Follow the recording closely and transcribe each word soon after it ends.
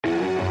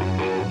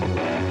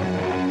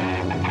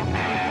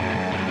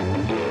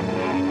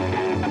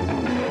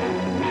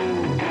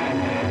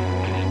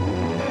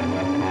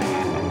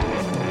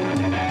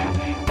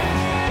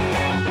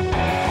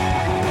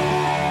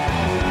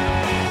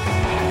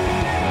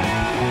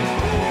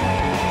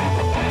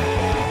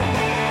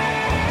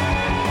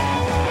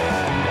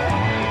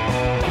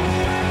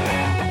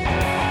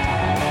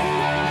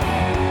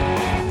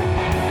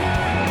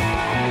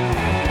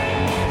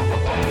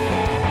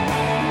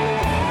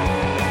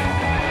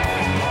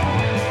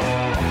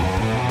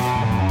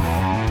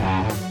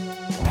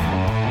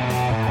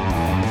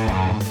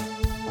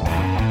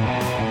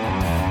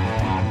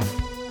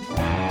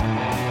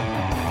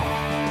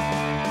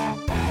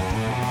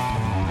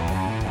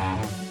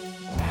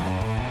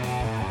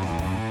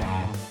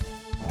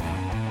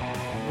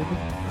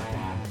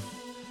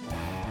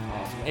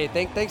Hey,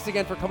 thanks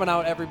again for coming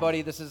out,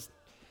 everybody. This is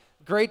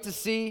great to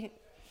see.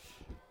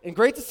 And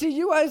great to see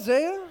you,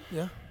 Isaiah.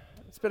 Yeah.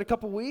 It's been a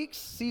couple weeks.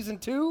 Season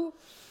 2,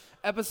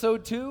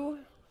 episode 2.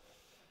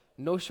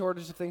 No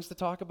shortage of things to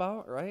talk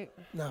about, right?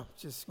 No,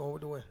 just going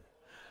with the win.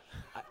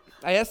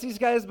 I asked these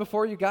guys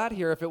before you got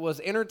here if it was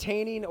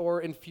entertaining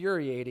or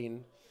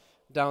infuriating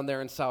down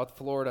there in South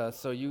Florida.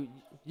 So you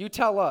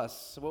tell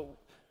us,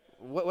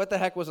 what the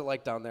heck was it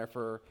like down there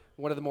for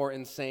one of the more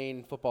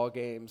insane football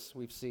games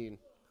we've seen?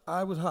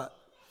 I was hot.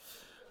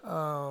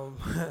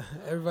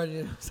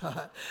 Everybody was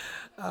hot.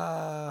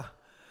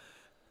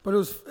 But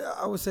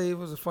I would say it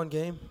was a fun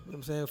game. You know what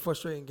I'm saying? A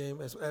frustrating game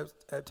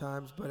at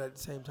times, but at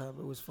the same time,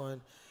 it was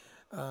fun.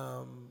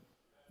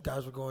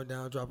 Guys were going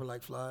down, dropping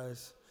like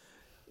flies.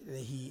 The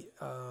heat.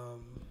 For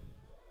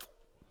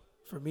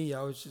me,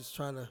 I was just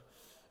trying to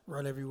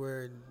run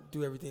everywhere and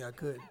do everything I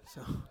could.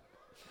 So,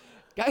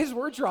 guys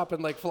were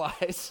dropping like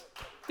flies.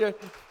 There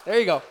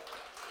you go.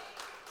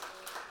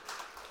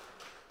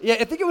 Yeah,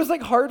 I think it was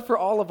like hard for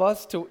all of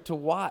us to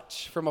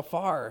watch from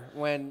afar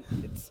when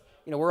it's,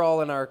 we're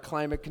all in our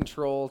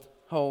climate-controlled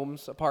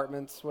homes,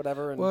 apartments,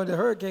 whatever. And well, the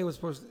hurricane was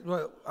supposed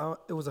to. Well,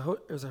 it was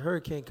a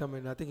hurricane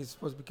coming. I think it's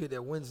supposed to be good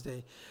that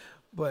Wednesday,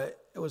 but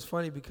it was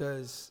funny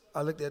because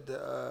I looked at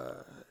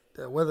the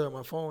weather on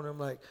my phone. And I'm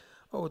like,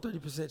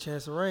 30%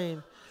 chance of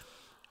rain,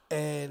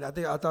 and I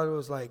thought it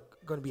was like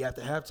going to be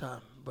after halftime,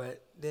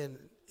 but then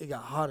it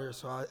got hotter.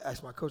 So I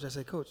asked my coach. I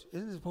said, "Coach,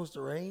 isn't it supposed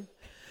to rain?"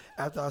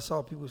 After I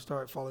saw people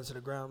start falling to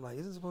the ground, I'm like,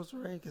 "Isn't it supposed to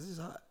rain? Because it's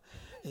hot."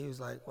 And he was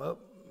like, "Well,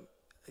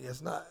 I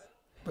guess not."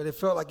 But it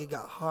felt like it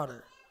got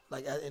hotter,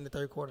 like in the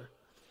third quarter.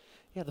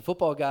 Yeah, the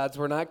football gods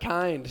were not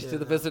kind to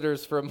the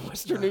visitors from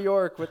Western New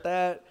York with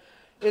that.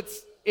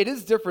 It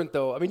is different,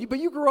 though. I mean, but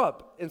you grew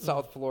up in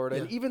South Florida,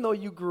 and even though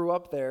you grew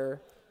up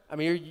there, I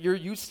mean, you're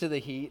used to the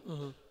heat.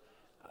 Mm-hmm.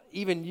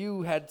 Even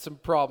you had some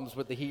problems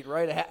with the heat,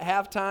 right? At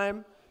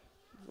halftime,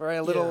 right?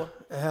 A little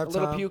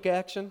puke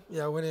action.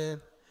 Yeah, I went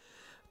in,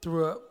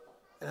 threw up,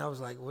 and I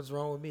was like, "What's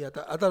wrong with me?" I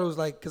thought it was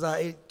like because I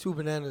ate 2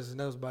 bananas and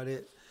that was about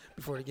it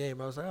before the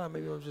game. I was like,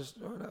 maybe I'm just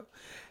throwing up.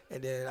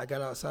 And then I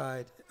got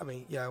outside. I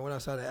went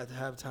outside after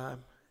halftime,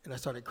 and I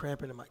started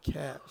cramping in my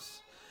calves.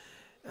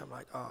 And I'm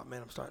like, "Oh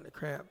man, I'm starting to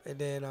cramp." And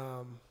then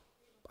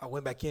I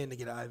went back in to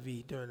get an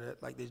IV during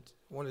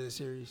one of the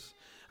series.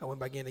 I went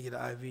back in to get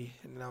an IV,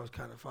 and then I was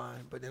kind of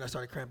fine. But then I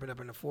started cramping up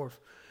in the fourth.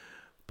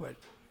 But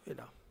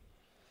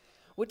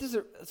what does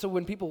it? So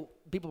when people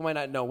might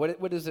not know,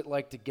 what is it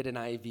like to get an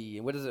IV,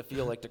 and what does it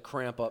feel like to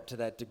cramp up to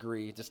that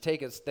degree? Just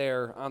take us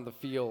there on the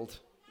field.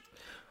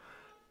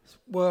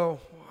 Well,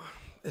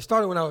 it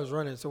started when I was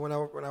running. So when I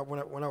would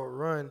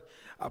run,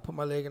 I put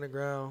my leg in the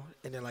ground,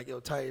 and then it'll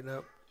tighten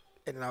up,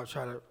 and then I would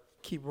try to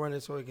keep running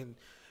so it can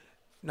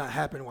not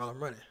happen while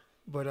I'm running.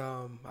 But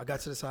I got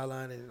to the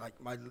sideline, and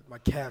my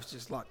calves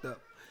just locked up,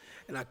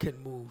 and I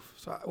couldn't move.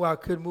 So I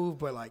could move,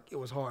 but it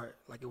was hard,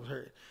 it was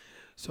hurting.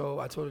 So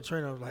I told the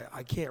trainer, I was like,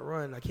 "I can't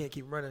run. I can't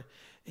keep running."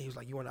 And he was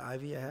like, "You want an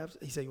IV?"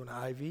 He said, "You want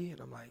an IV?"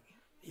 And I'm like,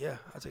 "Yeah,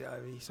 I'll take an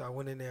IV." So I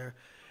went in there.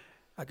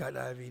 I got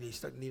the IV. They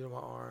stuck the needle in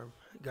my arm.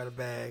 Got a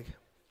bag.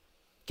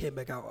 Came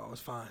back out. I was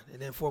fine.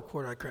 And then fourth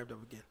quarter, I cramped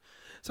up again.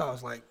 So I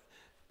was like,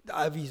 the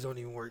IVs don't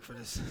even work for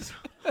this.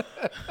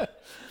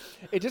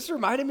 It just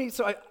reminded me.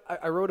 So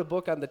I wrote a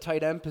book on the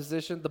tight end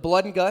position, The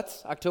Blood and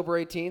Guts, October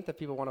 18th, if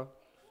people want to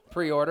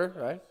pre-order,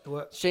 right?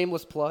 What?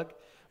 Shameless plug.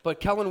 But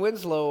Kellen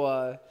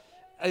Winslow,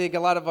 I think a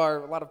lot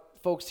of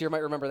folks here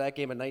might remember that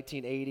game in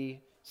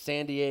 1980,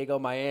 San Diego,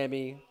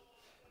 Miami.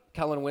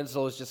 Kellen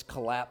Winslow is just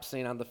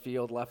collapsing on the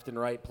field left and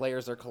right.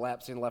 Players are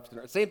collapsing left and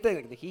right. Same thing,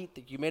 like the heat,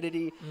 the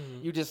humidity.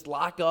 Mm-hmm. You just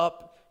lock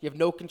up. You have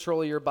no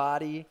control of your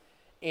body.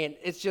 And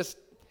it's just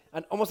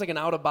almost like an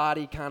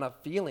out-of-body kind of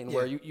feeling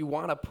where you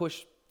want to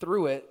push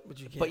through it,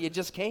 but you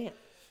just can't.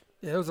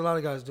 Yeah, there was a lot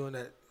of guys doing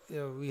that.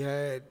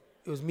 It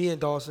was me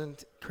and Dawson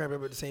cramping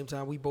up at the same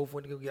time. We both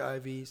went to go get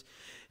IVs.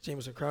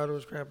 Jamison Crowder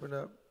was cramping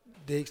up.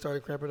 Diggs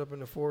started cramping up in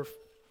the fourth.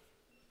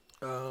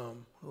 Who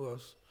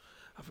else?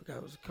 I forgot.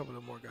 It was a couple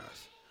of more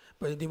guys.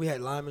 But then we had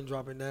Lyman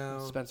dropping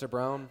down. Spencer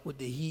Brown. With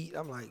the heat.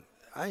 I'm like,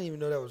 I didn't even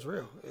know that was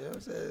real. You know what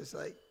I'm saying? It's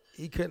like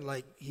he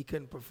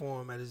couldn't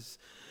perform at his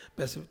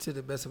to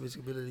the best of his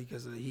ability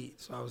because of the heat.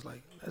 So I was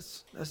like,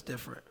 that's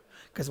different.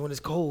 Because when it's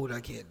cold,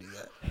 I can't do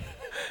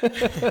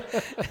that.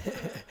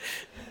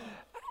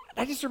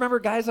 I just remember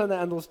guys on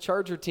those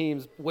Charger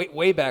teams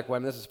way back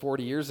when. This is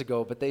 40 years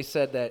ago, but they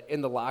said that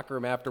in the locker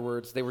room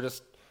afterwards, they ran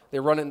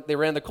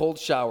the cold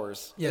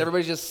showers. Yeah. And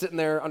everybody's just sitting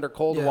there under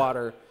cold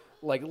water,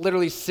 like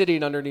literally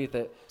sitting underneath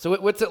it. So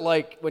what's it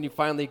like when you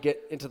finally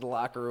get into the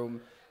locker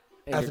room?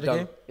 And after the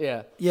game?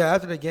 Yeah. Yeah,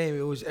 after the game,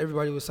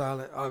 everybody was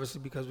silent,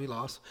 obviously because we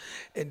lost.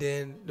 And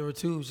then number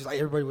two, was just like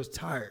everybody was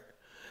tired.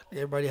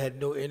 Everybody had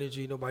no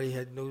energy. Nobody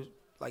had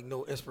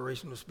no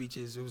inspirational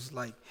speeches. It was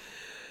like,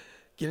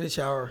 get in the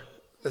shower.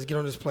 Let's get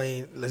on this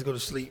plane. Let's go to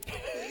sleep.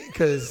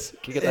 Because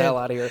you get the hell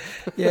out of here.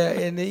 Yeah,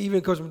 and then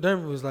even Coach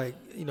McDermott was like,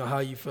 how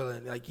you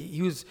feeling? Like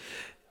he was,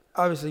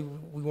 obviously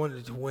we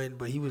wanted to win,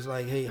 but he was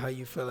like, hey, how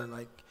you feeling?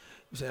 Like,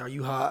 I'm saying, are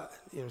you hot?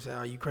 You know what I'm saying?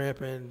 Are you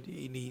cramping?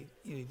 You need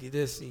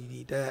this, you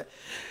need that.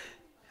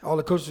 All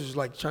the coaches was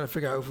like trying to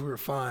figure out if we were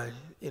fine.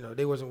 You know,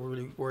 they wasn't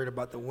really worried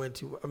about the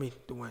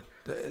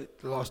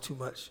loss too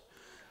much.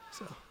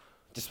 So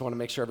Just want to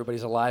make sure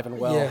everybody's alive and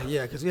well.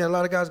 yeah, because we had a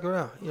lot of guys go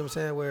down. You know what I'm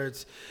saying? Where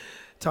it's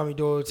Tommy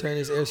Doyle,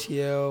 Tennis,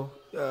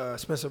 LCL,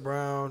 Spencer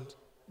Brown,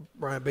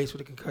 Brian Bates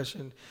with a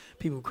concussion,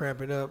 people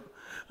cramping up.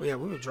 But yeah,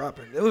 we were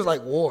dropping. It was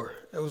like war.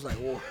 I was like,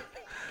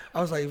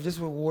 if this is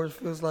what war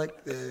feels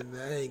like, then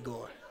I ain't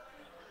going.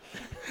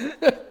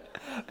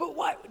 But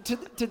why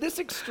to this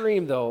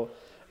extreme though?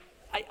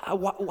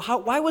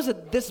 Why was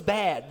it this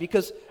bad?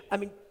 Because I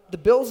mean, the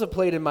Bills have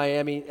played in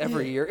Miami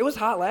every year. It was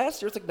hot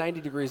last year. It's like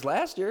 90 degrees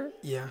last year.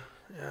 Yeah.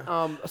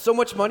 So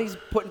much money's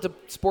put into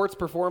sports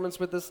performance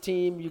with this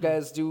team. You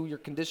guys do your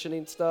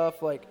conditioning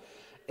stuff. Like,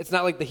 it's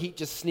not like the heat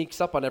just sneaks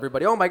up on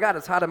everybody. Oh my God,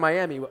 it's hot in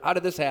Miami. How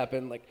did this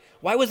happen? Like,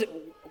 why was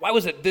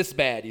it this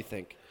bad? You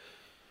think?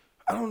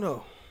 I don't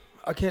know.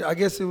 I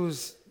guess it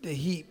was the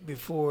heat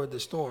before the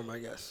storm. I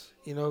guess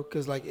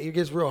because like it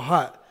gets real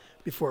hot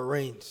before it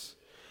rains,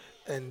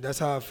 and that's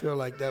how I feel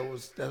like that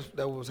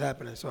was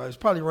happening. So it's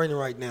probably raining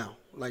right now,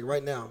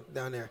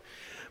 down there,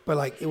 but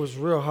like it was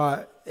real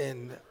hot,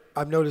 and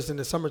I've noticed in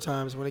the summer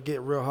times when it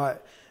get real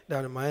hot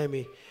down in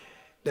Miami,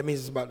 that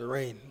means it's about to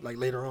rain like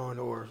later on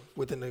or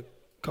within a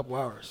couple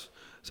hours.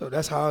 So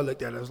that's how I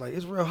looked at it. I was like,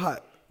 it's real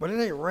hot, but it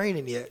ain't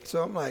raining yet.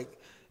 So I'm like,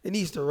 it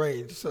needs to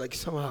rain, just like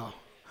somehow.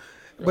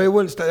 But it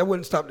wouldn't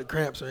stop the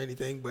cramps or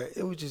anything. But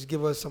it would just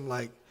give us some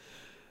like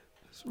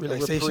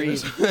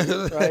relaxation,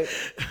 right?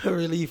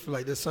 Relief,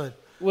 like the sun.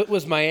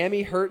 Was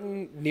Miami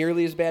hurting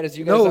nearly as bad as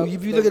you guys? No,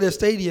 if you look at the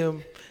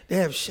stadium, they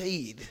have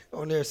shade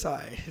on their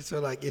side.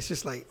 So like it's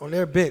just like on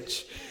their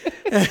bench,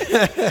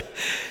 and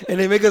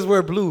they make us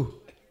wear blue.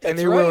 And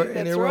they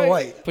wear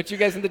white. Put you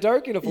guys in the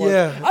dark uniforms.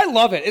 Yeah. I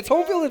love it. It's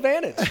home field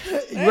advantage.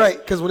 Right,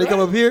 because when they come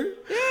up here,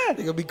 they're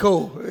going to be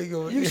cold.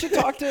 You should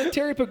talk to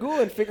Terry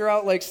Pagula and figure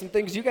out like some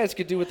things you guys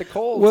could do with the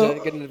cold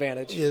to get an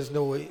advantage. There's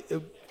no way.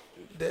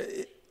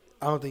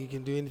 I don't think you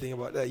can do anything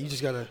about that. You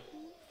just got to,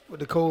 with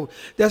the cold,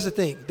 that's the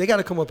thing. They got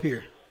to come up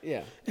here.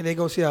 Yeah. And they're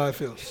going to see how it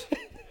feels.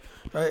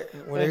 Right?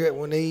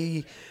 When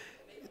they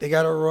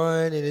got to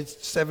run and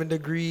it's 7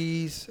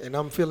 degrees and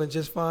I'm feeling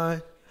just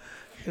fine.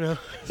 I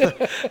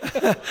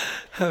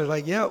was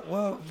like, yeah,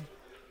 well.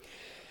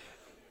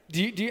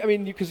 Do you? I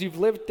mean, because you've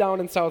lived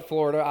down in South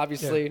Florida,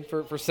 obviously,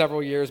 for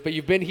several years, but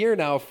you've been here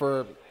now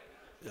for,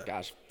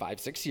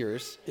 5-6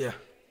 years. Yeah.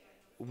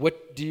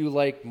 What do you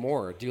like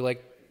more? Do you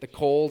like the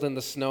cold and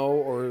the snow,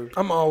 or?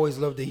 I'm always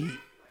loved the heat.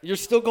 You're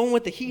still going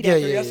with the heat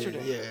after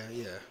yesterday.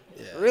 Yeah.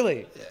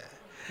 Really? Yeah.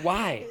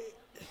 Why?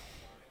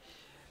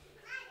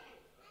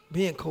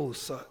 Being cold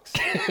sucks.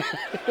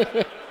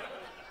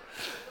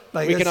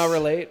 Like we can all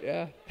relate,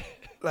 yeah.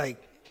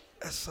 Like,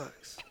 that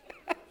sucks.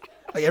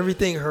 Like,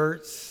 everything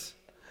hurts.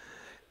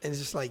 And it's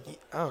just like,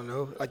 I don't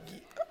know. Like,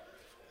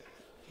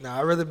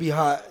 I'd rather be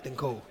hot than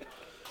cold.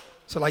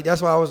 So, like,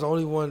 that's why I was the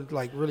only one,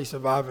 like, really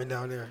surviving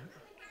down there.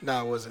 No,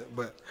 I wasn't.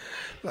 But,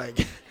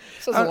 like.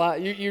 Says a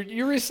lot.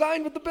 You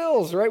re-signed with the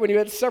Bills, right, when you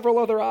had several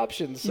other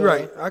options. So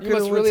right. I could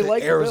have went really to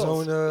like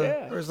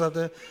Arizona or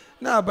something.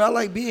 Nah, but I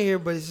like being here.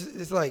 But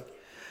it's like,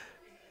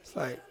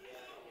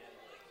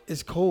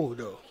 it's cold,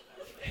 though.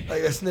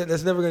 Like that's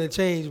never gonna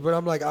change. But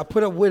I'm like, I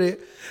put up with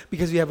it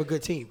because we have a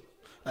good team.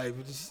 Like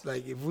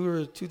if we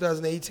were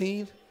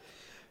 2018,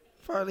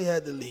 probably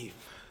had to leave.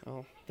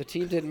 Oh, the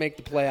team didn't make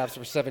the playoffs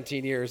for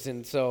 17 years,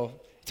 and so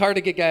it's hard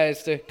to get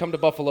guys to come to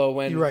Buffalo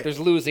when there's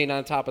losing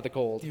on top of the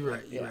cold. You're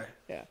right. You're right.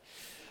 Yeah.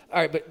 All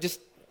right, but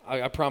just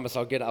I promise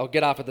I'll get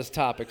off of this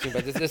topic soon.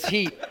 But this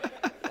heat.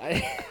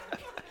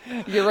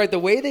 You're right. The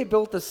way they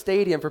built the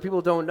stadium, for people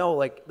who don't know,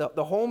 like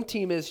the home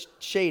team is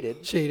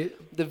shaded.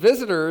 The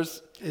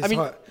visitors. It's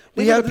hot.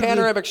 We have a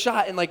panoramic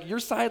shot, and like your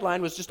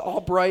sideline was just all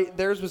bright.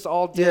 Theirs was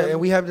all dim. Yeah, and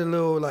we have the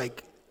little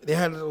they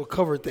had little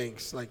cover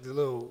things, like the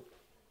little.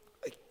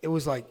 Like, it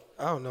was like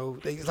I don't know.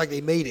 It's like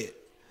they made it.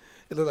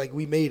 It looked like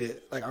we made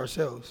it, like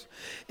ourselves,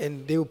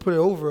 and they would put it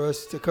over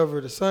us to cover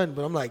the sun.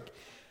 But I'm like,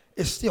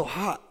 it's still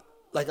hot.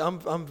 Like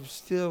I'm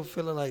still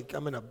feeling like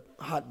I'm in a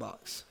hot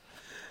box.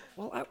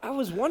 Well, I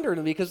was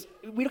wondering because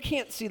we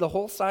can't see the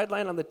whole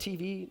sideline on the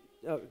TV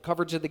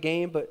coverage of the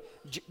game, but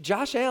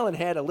Josh Allen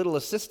had a little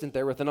assistant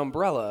there with an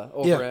umbrella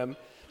over him.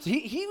 So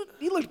he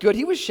looked good.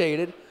 He was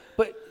shaded.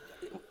 But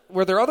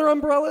were there other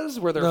umbrellas?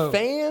 Were there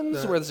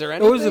fans? Was there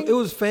anything? It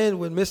was fans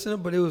with missing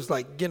them, but it was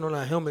like getting on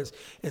our helmets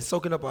and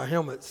soaking up our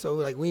helmets. So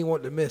like we didn't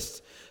want the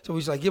mist. So we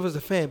was like, give us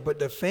the fan. But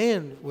the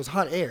fan was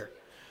hot air.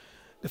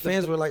 The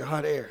fans were like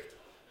hot air.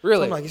 Really?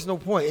 So I'm like, it's no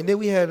point. And then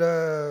we had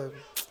the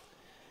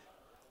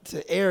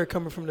air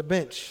coming from the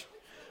bench.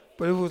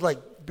 But it was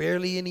like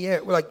barely in the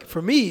air. Well, like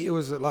for me, it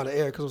was a lot of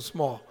air because it was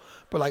small.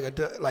 But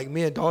like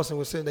me and Dawson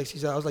was sitting next to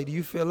each other. I was like, "Do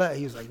you feel that?"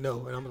 He was like,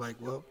 "No," and I'm like,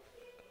 "Well,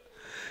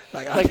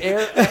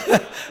 air,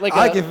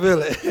 I can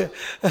feel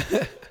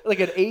it." Like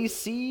an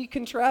AC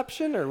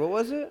contraption, or what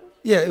was it?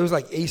 Yeah, it was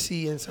like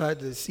AC inside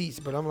the seats.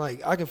 But I'm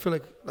like, I can feel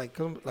it. Like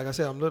I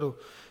said, I'm little,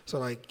 so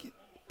like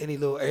any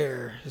little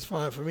air is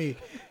fine for me.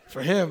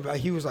 For him,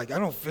 he was like, I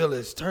don't feel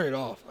this. Turn it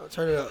off. I'll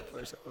turn it up. I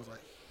was like,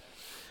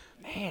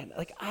 Man,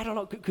 like, I don't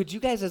know. Could you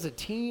guys as a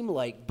team,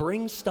 like,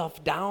 bring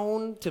stuff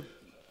down to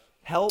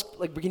help?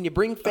 Like, can you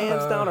bring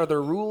fans down? Are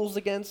there rules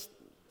against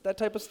that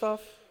type of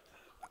stuff?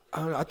 I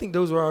don't know. I think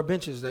those were our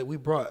benches that we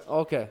brought.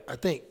 Okay. I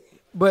think.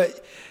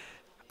 But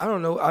I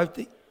don't know. I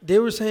think they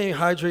were saying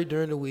hydrate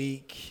during the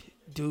week,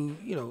 do,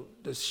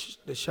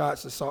 the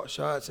shots, the salt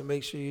shots, and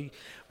make sure you.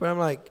 But I'm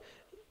like,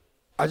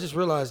 I just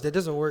realized that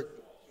doesn't work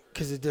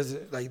because it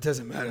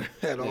doesn't matter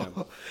at all.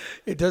 Yeah.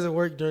 It doesn't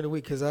work during the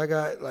week because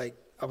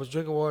I was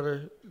drinking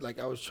water, like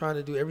I was trying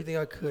to do everything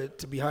I could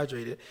to be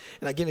hydrated,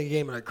 and I get in the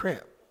game and I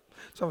cramp.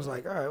 So I was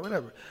like, all right,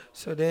 whatever.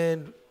 So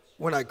then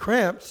when I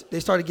cramped, they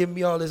started giving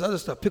me all this other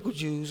stuff, pickle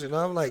juice, and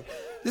I'm like,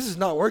 this is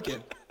not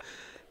working.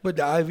 But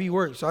the IV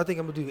works, so I think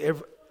I'm gonna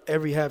do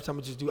every halftime. I'm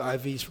gonna just do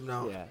IVs from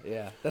now on.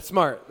 Yeah. That's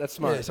smart. Yeah,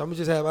 so I'm gonna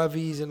just have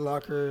IVs in the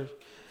locker,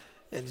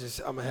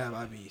 and I'm gonna have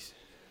IVs.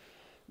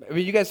 I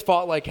mean, you guys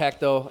fought like heck,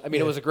 though. I mean,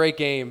 Yeah. It was a great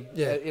game.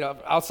 Yeah.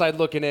 Outside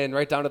looking in,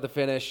 right down to the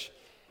finish.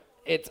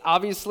 It's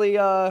obviously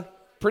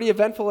pretty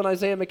eventful in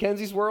Isaiah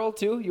McKenzie's world,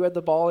 too. You had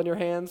the ball in your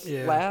hands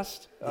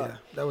last. Yeah,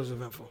 that was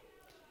eventful.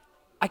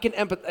 I can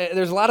empathize.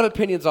 There's a lot of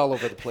opinions all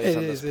over the place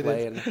on this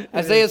play. It is. And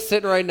Isaiah's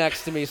sitting right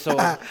next to me, so.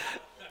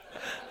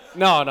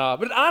 No.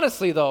 But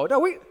honestly, though,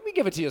 we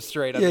give it to you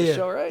straight on this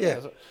show, right? Yeah.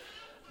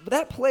 But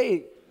that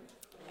play,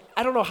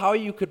 I don't know how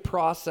you could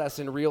process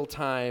in real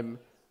time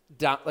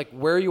down, like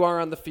where you are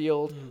on the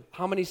field,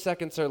 how many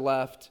seconds are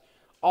left,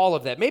 all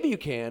of that. Maybe you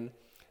can,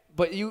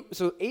 but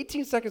so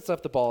 18 seconds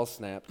left, the ball is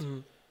snapped.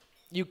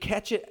 You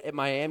catch it at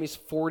Miami's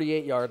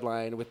 48-yard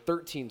line with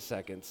 13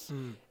 seconds.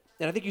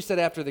 And I think you said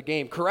after the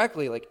game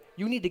correctly, like,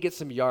 you need to get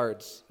some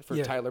yards for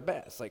Tyler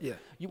Bass. Like,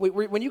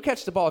 when you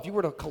catch the ball, if you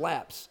were to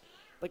collapse,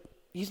 like,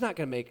 he's not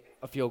going to make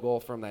a field goal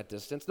from that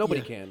distance.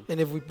 Nobody can. And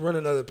if we run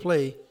another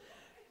play,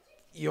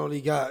 you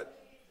only got,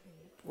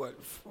 I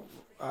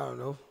don't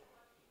know.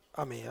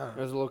 I mean,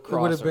 There's a little it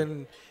crosser. would have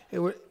been,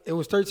 it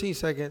was 13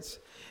 seconds.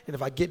 And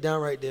if I get down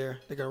right there,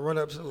 they're going to run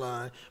up to the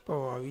line.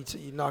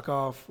 You knock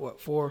off,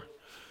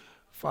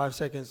 4-5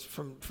 seconds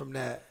from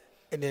that.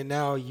 And then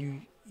now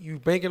you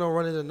banking on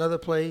running another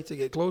play to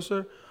get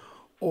closer,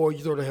 or you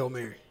throw the Hail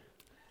Mary.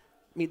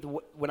 I mean,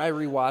 when I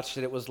rewatched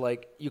it, it was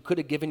like you could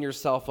have given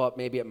yourself up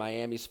maybe at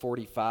Miami's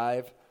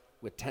 45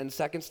 with 10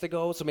 seconds to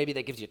go. So maybe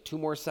that gives you 2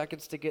 more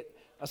seconds to get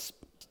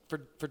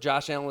for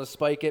Josh Allen to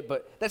spike it.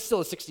 But that's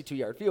still a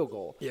 62-yard field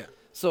goal. Yeah.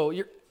 So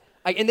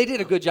and they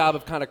did a good job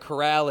of kind of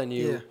corralling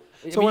you. Yeah.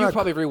 I mean, you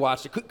probably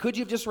rewatched it. Could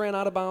you have just ran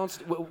out of bounds?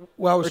 Well,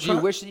 or do you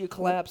wish that you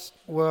collapsed?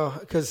 Well,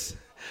 because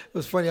it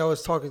was funny. I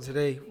was talking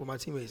today with my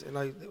teammates, and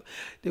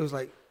they was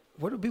like,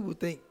 what do people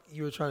think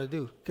you were trying to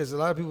do? Because a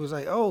lot of people was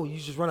like, oh, you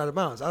just run out of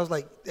bounds. I was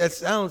like, that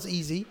sounds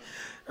easy,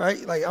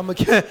 right? Like,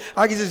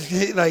 I can just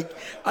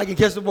I can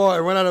catch the ball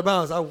and run out of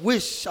bounds. I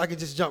wish I could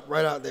just jump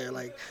right out there,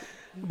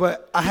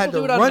 but I had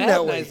to run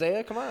that way.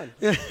 Isaiah, come on.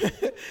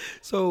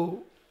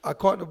 So I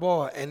caught the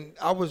ball, and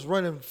I was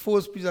running full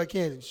speed as I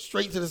can,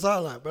 straight to the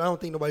sideline. But I don't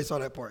think nobody saw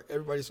that part.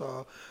 Everybody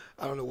saw,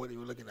 I don't know what they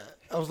were looking at.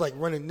 I was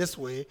running this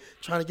way,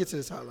 trying to get to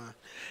the sideline.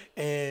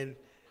 And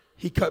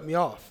he cut me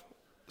off.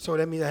 So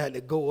that means I had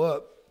to go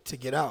up to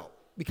get out.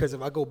 Because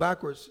if I go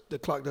backwards, the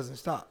clock doesn't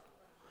stop.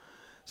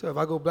 So if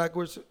I go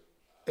backwards,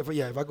 if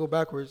I go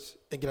backwards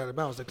and get out of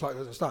bounds, the clock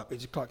doesn't stop. The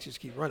clock just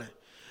keeps running.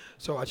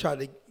 So I tried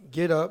to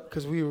get up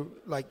because we were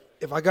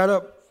if I got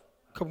up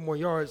a couple more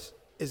yards,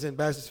 is in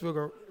Bass's field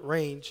goal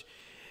range,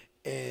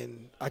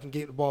 and I can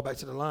get the ball back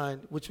to the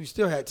line, which we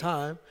still had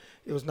time.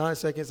 It was 9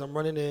 seconds. I'm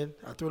running in.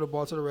 I threw the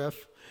ball to the ref,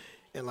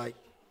 and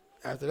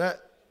after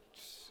that,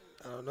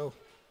 I don't know.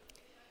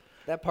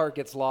 That part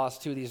gets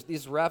lost too.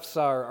 These refs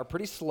are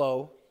pretty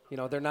slow.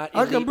 They're not.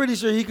 I'm pretty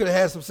sure he could have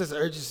had some sense of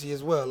urgency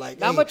as well.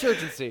 Not much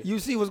urgency. You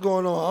see what's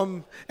going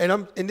on. And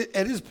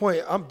at this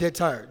point, I'm dead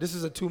tired. This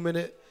is a 2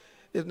 minute.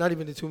 It's not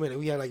even a 2 minute.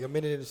 We had a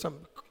minute and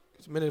something.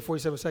 It's a minute and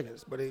 47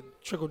 seconds, but it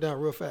trickled down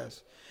real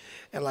fast.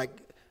 And,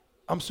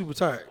 I'm super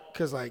tired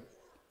because,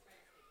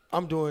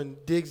 I'm doing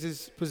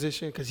Diggs'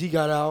 position because he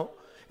got out,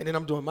 and then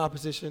I'm doing my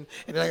position,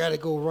 and then I got to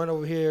go run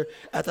over here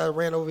after I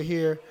ran over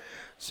here.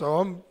 So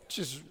I'm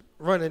just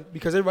running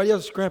because everybody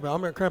else is cramping.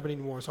 I'm not cramping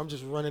anymore, so I'm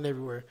just running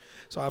everywhere.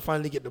 So I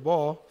finally get the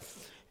ball,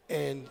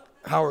 and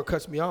Howard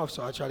cuts me off,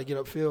 so I try to get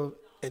upfield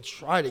and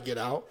try to get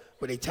out,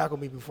 but they tackle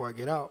me before I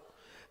get out.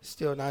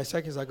 Still 9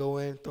 seconds, I go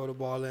in, throw the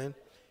ball in.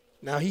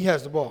 Now he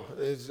has the ball.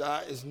 It's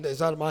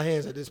out of my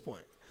hands at this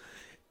point.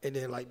 And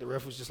then, the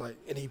ref was just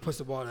and he puts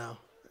the ball down.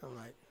 I'm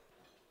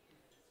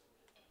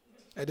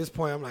at this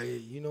point, I'm hey,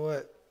 you know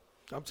what?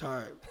 I'm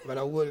tired. But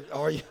I would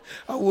argue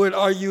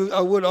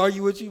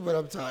with you, but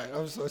I'm tired.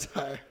 I'm so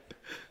tired.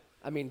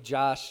 I mean,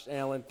 Josh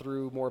Allen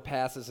threw more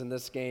passes in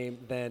this game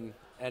than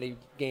any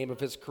game of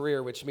his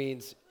career, which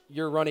means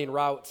you're running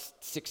routes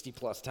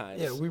 60-plus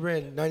times. Yeah, we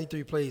ran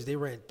 93 plays. They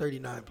ran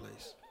 39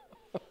 plays.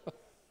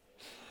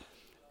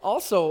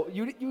 Also,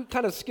 you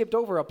kind of skipped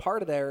over a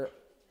part of there.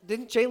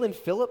 didn't Jalen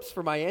Phillips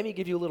for Miami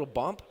give you a little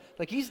bump?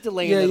 Like he's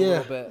delaying it a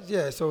little bit.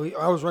 Yeah, so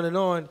I was running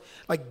on.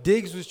 Like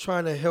Diggs was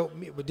trying to help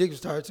me, but Diggs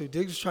was tired too.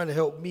 Diggs was trying to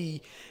help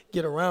me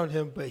get around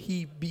him, but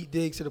he beat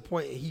Diggs to the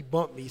point and he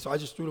bumped me, so I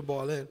just threw the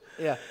ball in.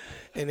 Yeah.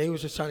 And they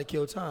was just trying to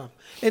kill time.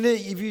 And then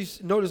if you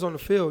notice on the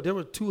field, there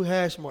were 2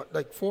 hash marks,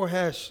 like 4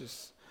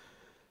 hashes.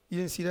 You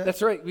didn't see that?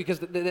 That's right,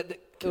 because it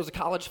was a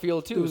college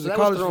field too. It was so a that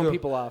college was throwing field.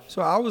 people off.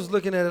 So I was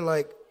looking at it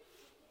like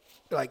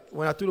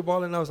when I threw the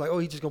ball in, I was like, oh,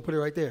 he's just gonna put it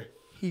right there.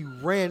 He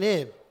ran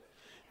in,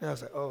 and I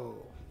was like,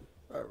 oh,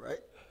 all right.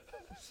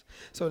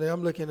 So then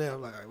I'm looking at it,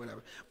 I'm like, all right,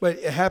 whatever. But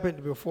it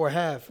happened before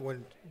half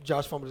when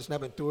Josh fumbled the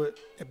snap and threw it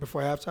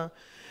before halftime.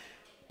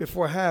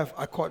 Before half,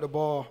 I caught the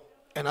ball,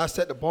 and I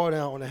set the ball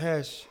down on the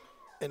hash,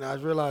 and I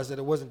realized that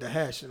it wasn't the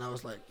hash, and I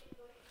was like,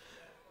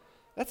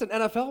 that's an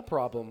NFL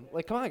problem.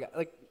 Like, come on, guys.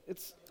 Like,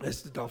 it's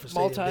the Dolphins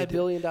Stadium.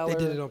 multi-billion-dollar. They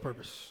did it on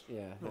purpose.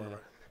 Yeah. Right.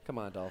 Come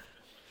on, Dolph.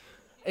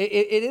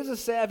 It is a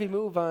savvy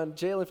move on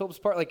Jalen Phillips'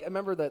 part. Like, I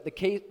remember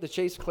the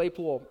Chase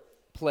Claypool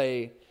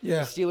play,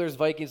 Yeah. the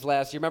Steelers-Vikings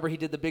last year. Remember he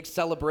did the big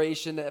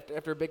celebration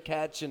after a big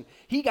catch, and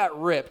he got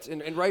ripped,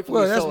 and rightfully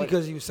Well, that's so.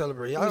 because he was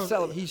celebrating.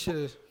 He should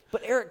have.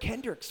 But Eric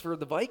Kendricks for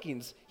the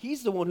Vikings,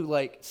 he's the one who,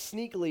 like,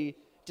 sneakily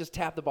just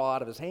tapped the ball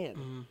out of his hand.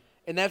 Mm-hmm.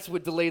 And that's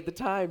what delayed the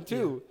time,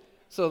 too. Yeah.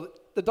 So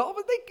the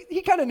Dolphins,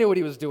 he kind of knew what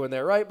he was doing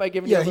there, right? By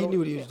giving he knew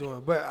what he was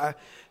doing. But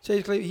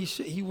Chase Clay,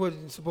 he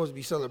wasn't supposed to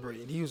be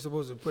celebrating. He was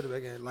supposed to put it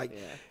back in. Like,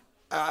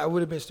 I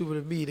would have been stupid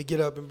of me to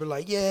get up and be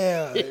like,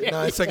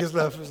 9 seconds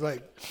left. It's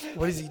like,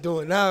 what is he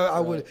doing? Now I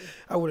would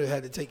have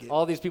had to take it.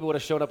 All these people would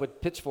have shown up with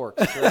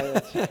pitchforks,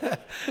 right?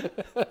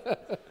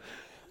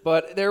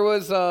 But there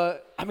was,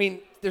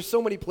 there's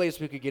so many places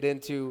we could get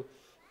into.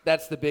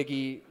 That's the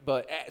biggie.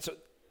 But so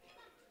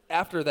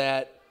after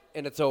that,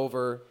 and it's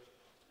over,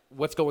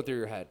 what's going through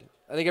your head?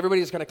 I think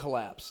everybody just kind of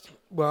collapsed.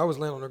 Well, I was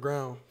laying on the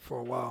ground for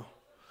a while.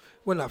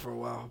 Well, not for a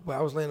while, but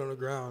I was laying on the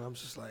ground. I'm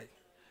just like,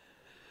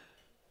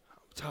 I'm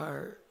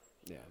tired.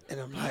 Yeah. And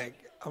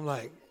I'm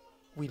like,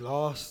 we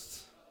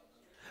lost.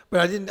 But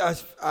I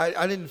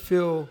didn't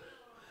feel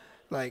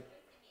like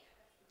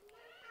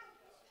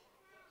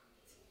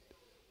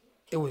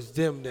it was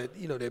them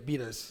that beat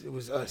us. It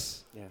was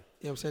us. Yeah. You know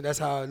what I'm saying? That's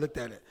how I looked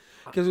at it.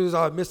 Because it was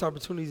our missed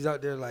opportunities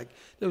out there. Like,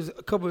 there was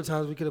a couple of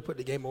times we could have put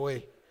the game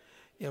away.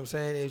 You know what I'm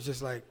saying? It was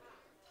just like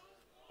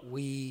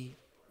we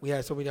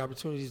had so many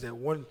opportunities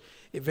that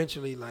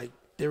eventually, like,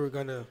 they were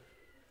going to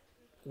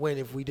win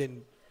if we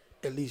didn't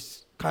at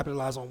least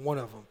capitalize on one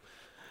of them.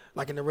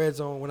 Like in the red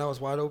zone when I was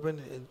wide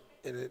open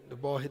and the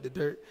ball hit the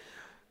dirt.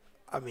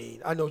 I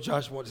mean, I know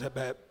Josh wanted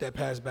that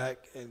pass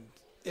back, and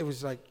it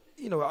was like,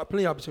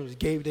 plenty of opportunities.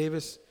 Gabe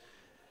Davis,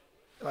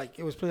 like,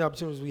 it was plenty of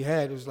opportunities we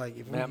had. It was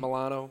like Matt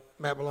Milano,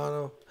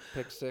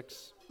 pick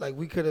 6. Like,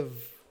 we could have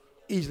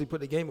easily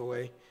put the game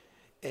away,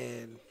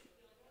 and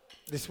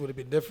this would have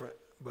been different.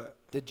 But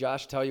did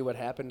Josh tell you what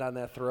happened on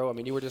that throw? I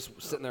mean, you were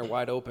just sitting there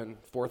wide open,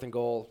 4th and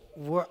goal.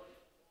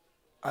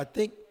 I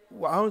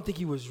don't think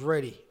he was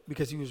ready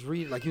because he was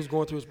reading, like, he was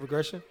going through his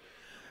progression,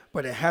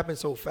 but it happened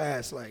so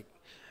fast. Like,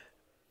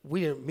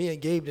 me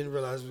and Gabe didn't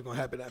realize it was gonna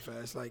happen that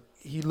fast. Like,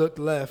 he looked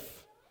left,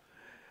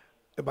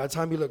 and by the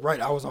time he looked right,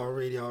 I was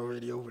already over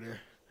there.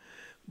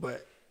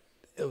 But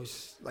it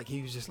was like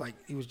he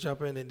was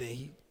jumping, and then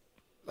he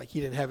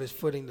didn't have his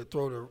footing to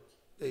throw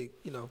the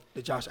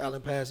Josh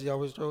Allen pass he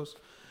always throws.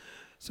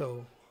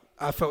 So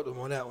I felt him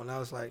on that one. I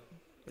was like,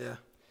 yeah.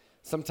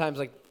 Sometimes,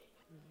 like,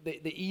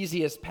 the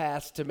easiest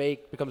pass to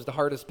make becomes the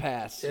hardest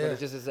pass. Yeah. It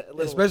just is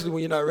especially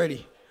when you're not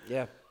ready.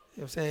 Yeah.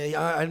 You know what I'm saying?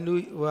 I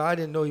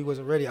didn't know he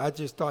wasn't ready. I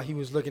just thought he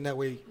was looking that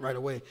way right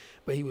away.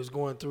 But he was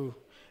going through,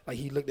 like,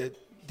 he looked at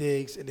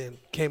Diggs and then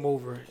came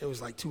over. It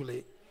was, like, too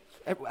late.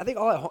 I think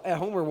all at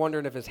home were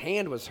wondering if his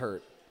hand was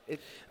hurt. It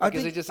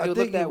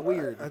looked that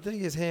weird. I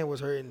think his hand was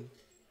hurting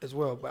as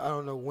well, but I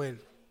don't know when.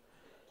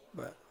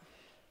 But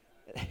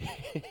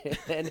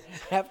and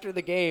after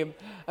the game,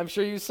 I'm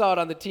sure you saw it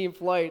on the team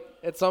flight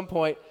at some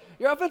point.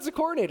 Your offensive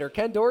coordinator,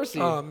 Ken Dorsey.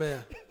 Oh,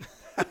 man.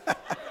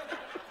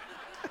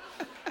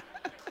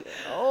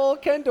 Oh,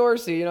 Ken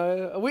Dorsey,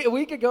 a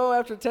week ago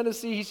after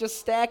Tennessee, he's just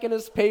stacking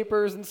his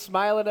papers and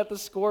smiling at the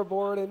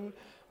scoreboard and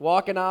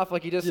walking off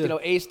like he just,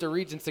 aced a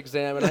Regents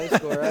exam in high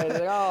school, right? He's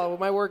like, oh, well,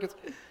 my work is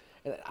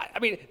 – I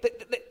mean,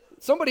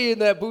 somebody in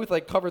that booth,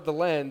 like, covered the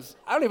lens.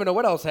 I don't even know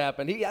what else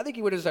happened. I think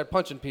he would have started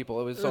punching people.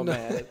 It was so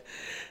mad.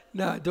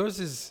 Nah,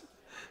 Dorsey's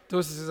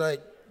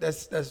like,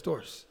 that's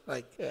Dorse.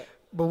 Like, yeah.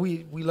 But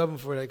we love him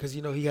for that because,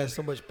 he has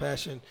so much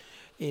passion.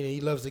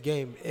 He loves the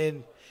game.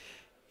 And,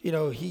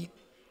 he –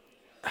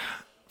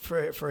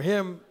 for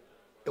him,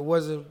 it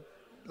wasn't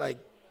like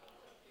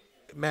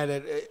mad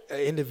at an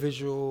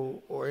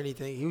individual or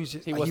anything. He was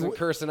just wasn't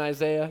cursing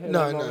Isaiah.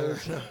 No.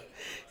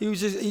 He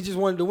just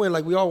wanted to win,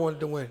 like we all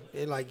wanted to win,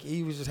 and like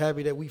he was just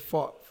happy that we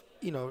fought,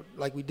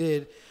 like we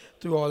did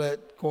through all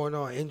that going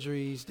on,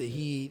 injuries, the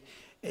heat,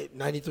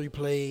 93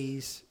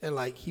 plays, and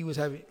like he was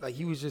happy, like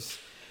he was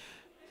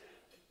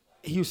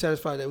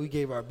satisfied that we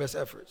gave our best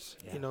efforts.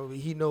 Yeah.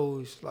 He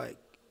knows, like,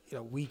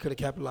 we could have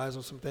capitalized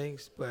on some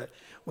things, but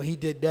when he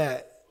did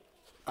that,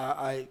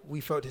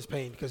 we felt his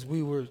pain because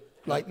we were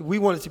like we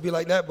wanted to be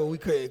like that, but we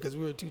couldn't because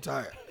we were too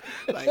tired.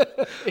 Like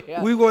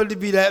Yeah. we wanted to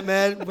be that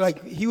mad.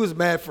 Like he was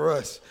mad for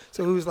us,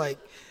 so he was like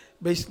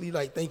basically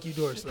like, "Thank you,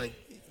 Doris. Like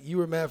you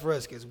were mad for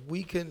us because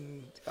we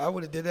couldn't. I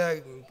would have did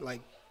that and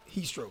like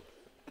heat stroke."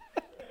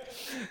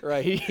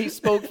 Right. He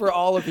spoke for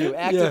all of you,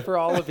 acted Yeah. for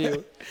all of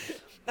you.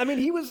 I mean,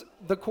 he was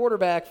the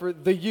quarterback for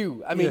the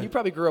U. I mean, Yeah. you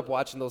probably grew up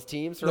watching those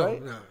teams, No,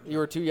 right? no. You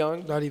were too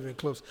young? Not even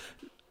close.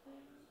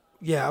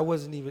 Yeah, I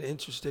wasn't even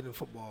interested in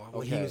football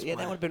when he Okay. was Yeah, that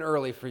playing. would have been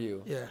early for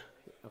you. Yeah,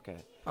 Okay.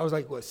 I was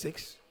like what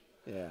 6?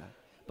 Yeah.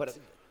 But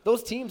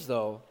those teams,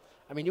 though,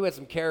 I mean, you had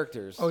some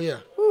characters. Oh yeah,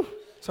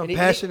 some And he-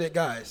 passionate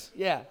guys.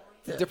 Yeah.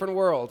 It's a Yeah. different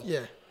world.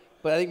 Yeah.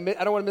 But I think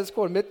I don't want to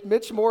misquote.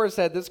 Mitch Morris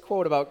had this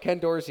quote about Ken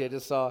Dorsey I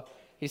just saw.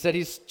 He said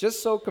he's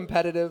just so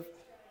competitive.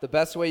 The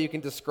best way you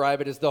can describe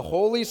it is the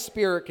Holy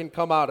Spirit can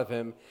come out of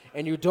him,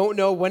 and you don't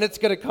know when it's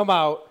going to come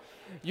out.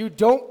 You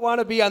don't want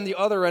to be on the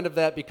other end of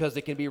that because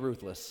it can be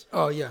ruthless.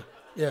 Oh yeah,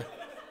 yeah,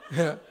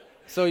 yeah.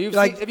 So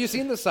have you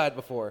seen this side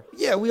before?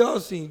 Yeah, we all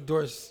seen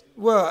Doris.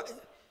 Well,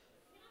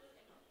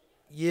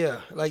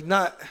 yeah, like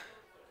not.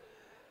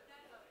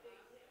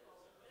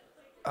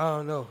 I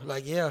don't know,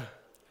 like yeah.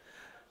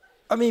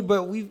 I mean,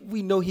 but we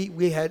know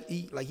he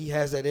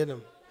has that in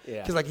him.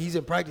 Yeah. Because like he's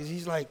in practice,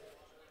 he's like,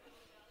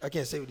 I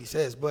can't say what he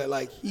says, but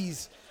like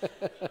he's, you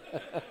know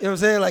what I'm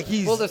saying? Like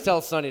he's We'll just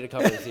tell Sonny to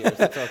cover his ears.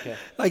 It's okay.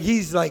 like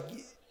he's like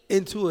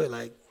into it,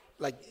 like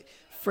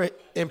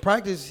in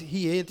practice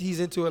he's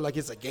into it like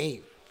it's a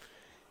game,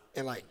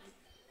 and like,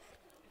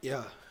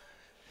 yeah,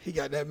 he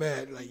got that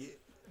mad. Like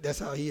that's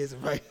how he is in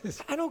practice.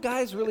 I know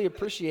guys really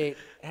appreciate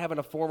having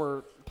a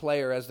former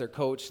player as their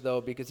coach,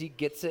 though, because he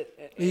gets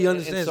it He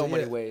understands in so it,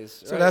 many yeah.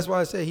 ways. So right? that's why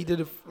I say he did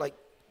it. Like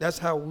that's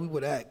how we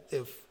would act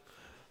if,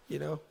 you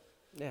know.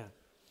 Yeah.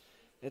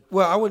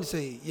 Well, I wouldn't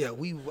say I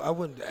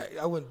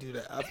wouldn't do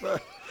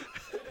that.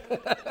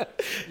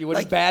 You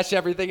wouldn't Like- bash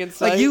everything in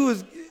sight. Like he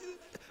was,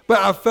 but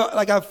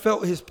I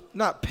felt his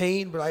not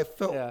pain, but I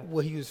felt Yeah.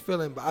 what he was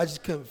feeling, but I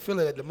just couldn't feel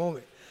it at the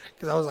moment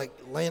because I was like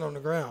laying on the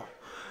ground.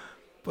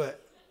 But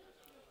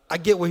I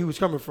get where he was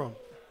coming from.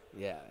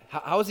 Yeah.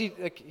 How was he?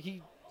 Like,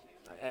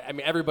 I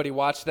mean, everybody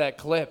watched that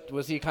clip.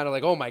 Was he kind of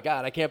like, "Oh my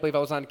God, I can't believe I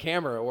was on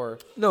camera"? Or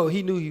No,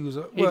 he knew he was.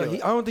 He knew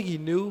it. I don't think he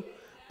knew,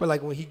 but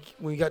like when he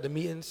got the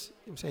meetings, you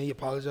know what I'm saying he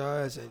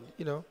apologized, and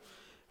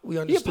we he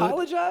understood.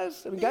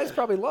 apologized? I mean, guys Yeah.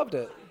 probably loved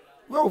it.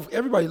 Well,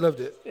 everybody loved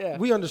it. Yeah.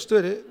 We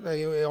understood it.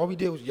 Like, all we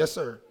did was yes,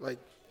 sir. Like,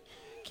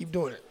 keep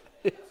doing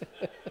it.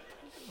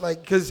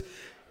 Like, cause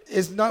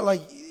it's not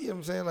like you know what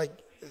I'm saying. Like,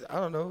 I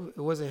don't know. It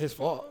wasn't his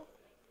fault.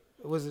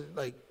 It wasn't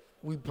like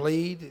we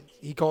played.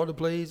 He called the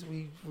plays.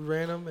 We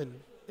ran them, and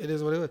it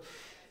is what it was.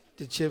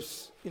 The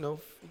chips,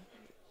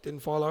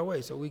 didn't fall our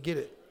way, so we get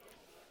it.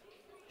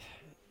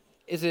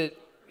 Is it?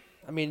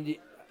 I mean,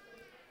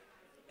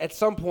 at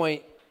some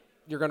point,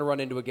 you're going to run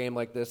into a game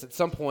like this. At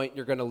some point,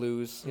 you're going to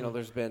lose. You know,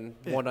 there's been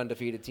one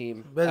undefeated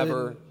team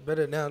ever.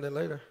 Better now than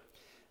later.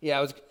 Yeah,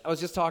 I was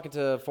just talking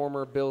to a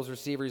former Bills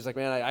receiver. He's like,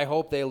 man, I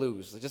hope they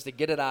lose, just to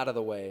get it out of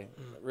the way.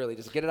 Really,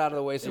 just get it out of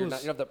the way so you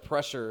don't have that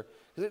pressure.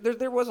 'Cause there's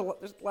a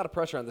lot of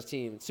pressure on this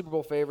team. Super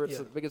Bowl favorites, Yeah.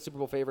 the biggest Super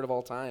Bowl favorite of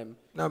all time.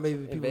 Now maybe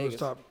in people will Vegas.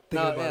 stop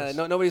thinking about us.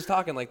 Nobody's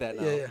talking like that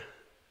now. Yeah,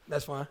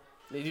 that's fine.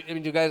 I mean, do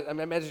you guys? I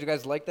imagine you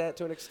guys like that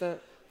to an extent.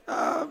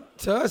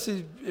 To us,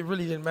 it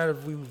really didn't matter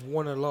if we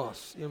won or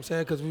lost. You know what I'm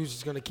saying? Because we was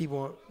just going to keep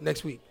on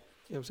next week.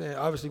 You know what I'm saying?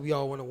 Obviously, we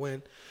all want to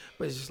win,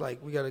 but it's just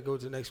like we got to go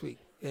to next week.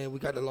 And we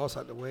got the loss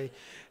out the way.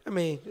 I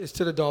mean, it's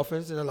to the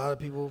Dolphins, and a lot of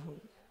people,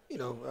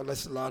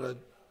 it's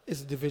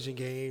a division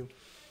game,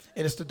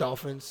 and it's the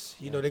Dolphins.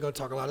 They're going to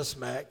talk a lot of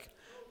smack.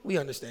 We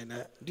understand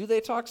that. Do they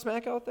talk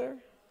smack out there?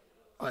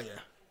 Oh, yeah.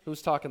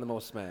 Who's talking the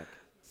most smack?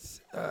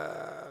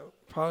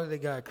 Probably the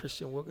guy,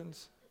 Christian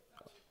Wilkins.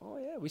 Oh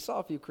yeah, we saw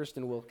a few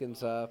Christian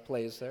Wilkins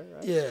plays there,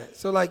 right? Yeah,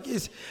 so like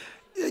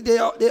they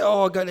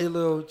all got their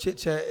little chit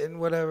chat and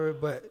whatever,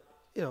 but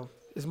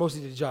it's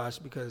mostly to Josh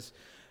because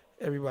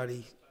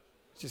everybody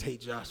just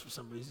hates Josh for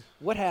some reason.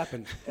 What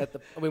happened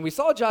we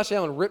saw Josh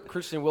Allen rip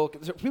Christian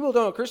Wilkins. People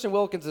don't know Christian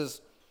Wilkins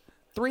is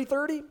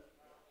 330.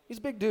 He's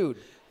a big dude.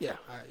 Yeah,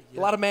 A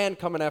lot of man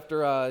coming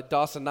after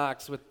Dawson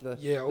Knox with the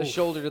oof.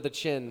 shoulder to the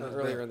chin That was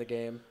earlier bad. in the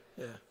game.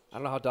 Yeah, I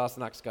don't know how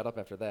Dawson Knox got up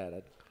after that.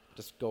 I'd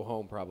just go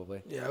home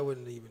probably. yeah, I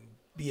wouldn't even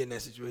be in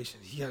that situation.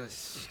 He had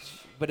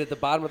But at the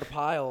bottom of the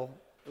pile,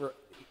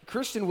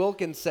 Christian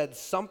Wilkins said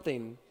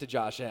something to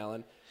Josh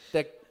Allen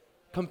that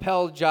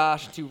compelled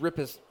Josh to rip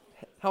his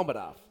helmet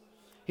off.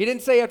 He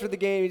didn't say after the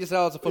game. He just said,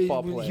 "Oh, it's a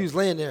football play." He was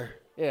laying there.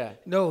 Yeah.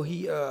 No,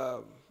 he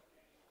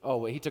Oh,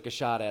 wait, he took a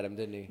shot at him,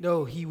 didn't he?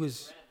 no, he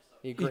was.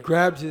 He He gra-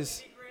 grabbed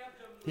his.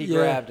 He yeah.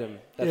 grabbed him.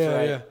 That's yeah,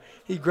 right. yeah.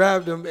 He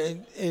grabbed him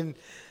and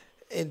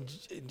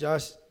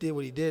Josh did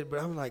what he did, but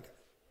I'm like,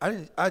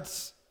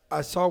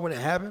 I saw when it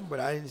happened, but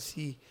I didn't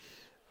see.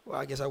 Well,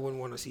 I guess I wouldn't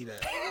want to see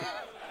that.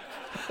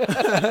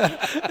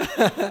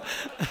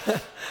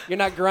 You're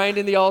not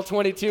grinding the all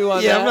 22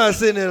 on Yeah, that? I'm not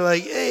sitting there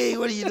like, hey,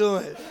 what are you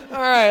doing? All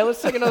right,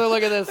 let's take another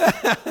look at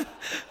this.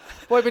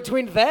 Boy,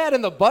 between that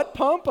and the butt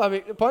pump, I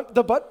mean,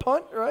 the butt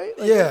punt, right?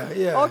 Like,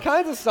 Yeah. all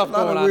kinds of stuff A lot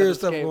going of on in weird this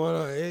stuff game. going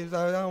on.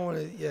 I don't want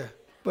to, yeah.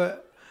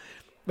 But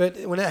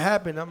when that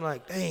happened, I'm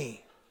like, dang.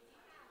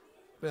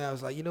 But I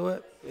was like, you know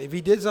what? If he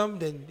did something,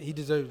 then he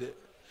deserved it.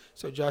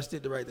 So Josh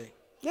did the right thing.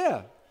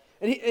 Yeah,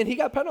 and he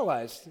got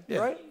penalized, Yeah.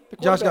 right? The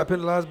Josh got quarterback.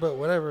 penalized, but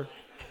whatever.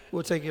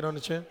 We'll take it on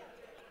the chin.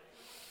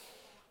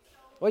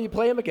 Well, you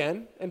play him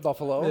again in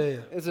Buffalo.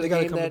 Yeah. Is it They a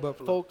gotta game come to that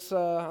Buffalo. folks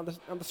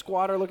on the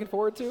squad are looking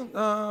forward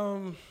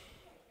to?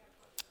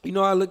 You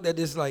know, I looked at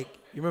this like,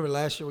 you remember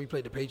last year we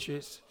played the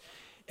Patriots,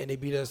 and they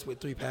beat us with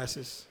 3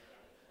 passes.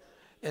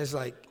 And it's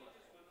like,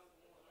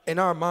 in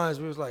our minds,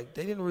 we was like,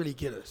 they didn't really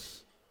get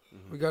us.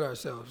 We got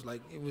ourselves.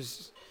 Like, it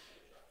was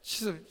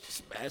just a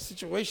bad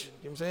situation.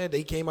 You know what I'm saying?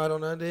 They came out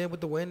on the other end with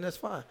the win, that's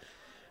fine.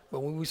 But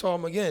when we saw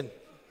them again,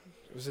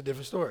 it was a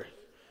different story.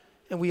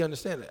 And we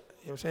understand that.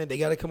 You know what I'm saying? They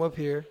got to come up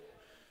here.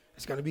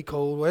 It's going to be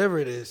cold, whatever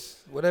it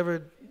is.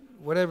 Whatever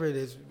it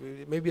is.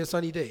 It may be a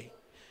sunny day.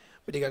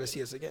 But they got to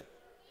see us again.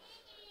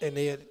 And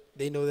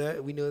they know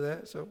that. We know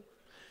that. So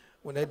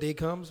when that day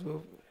comes,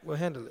 we'll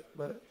handle it.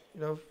 But,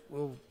 you know,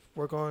 we'll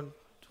work on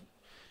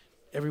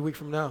every week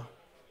from now.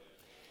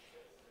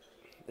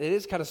 It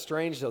is kind of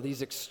strange, though,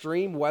 these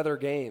extreme weather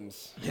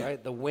games,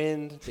 right? The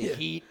wind, the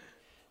heat.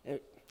 I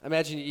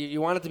imagine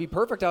you want it to be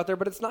perfect out there,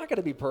 but it's not going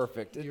to be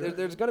perfect.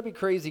 There's going to be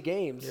crazy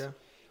games. Yeah.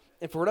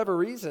 And for whatever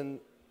reason,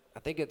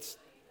 I mean,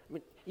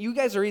 you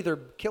guys are either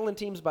killing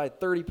teams by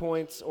 30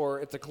 points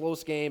or it's a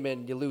close game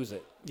and you lose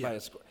it by a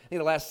score. I think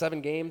the last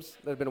 7 games,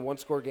 there have been a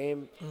one-score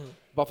game.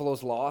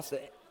 Buffalo's lost.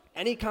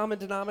 Any common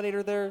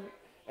denominator there?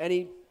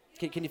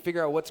 Can you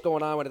figure out what's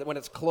going on when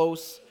it's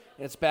close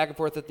and it's back and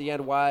forth at the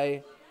end?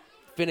 Why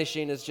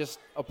finishing is just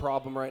a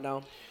problem right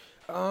now?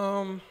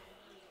 I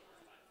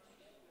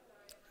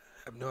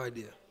have no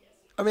idea.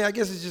 I mean, I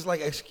guess it's just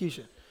like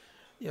execution.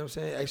 You know what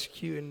I'm saying?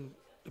 Executing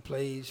the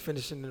plays,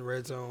 finishing in the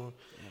red zone.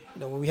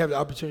 You know, when we have the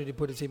opportunity to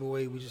put a team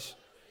away, we just,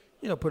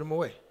 put them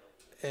away.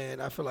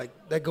 And I feel like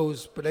that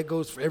goes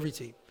for every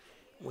team.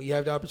 When you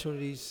have the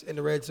opportunities in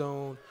the red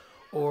zone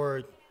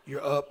or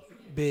you're up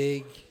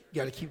big, you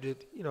got to keep doing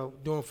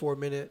a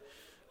 4-minute,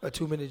 a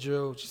 2-minute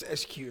drill, just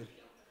executing.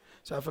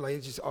 So I feel like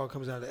it just all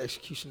comes down to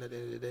execution at the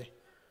end of the day.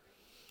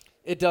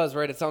 It does,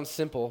 right? It sounds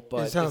simple,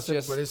 but It sounds it's simple,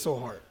 just but it's so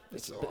hard.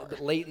 It's so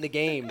hard. late in the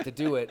game to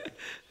do it.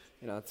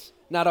 It's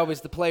not always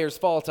the player's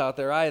fault out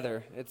there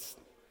either.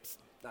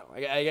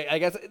 I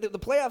guess the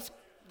playoffs,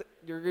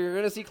 you're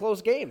going to see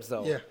close games,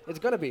 though. Yeah. It's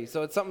going to be.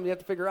 So it's something you have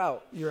to figure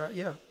out. You're right.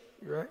 Yeah,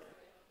 you're right.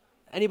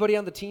 Anybody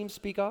on the team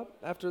speak up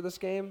after this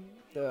game?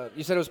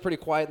 You said it was pretty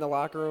quiet in the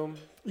locker room.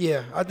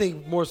 Yeah, I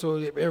think more so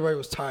everybody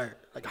was tired,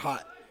 like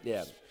hot.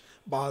 Yeah.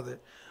 Bothered.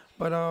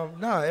 But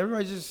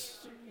everybody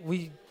just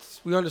we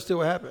understood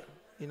what happened.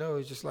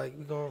 It's just like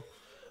we're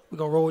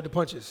gonna roll with the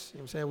punches. You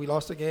know what I'm saying? We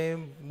lost the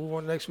game, move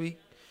on next week,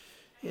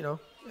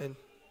 and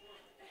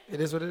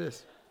it is what it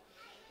is.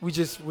 We're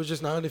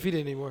just not undefeated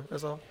anymore.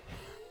 That's all.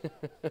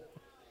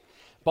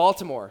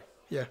 Baltimore.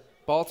 Yeah.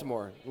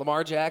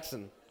 Lamar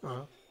Jackson.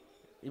 Uh-huh.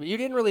 You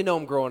didn't really know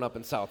him growing up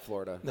in South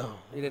Florida. No.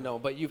 You didn't know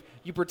him, but you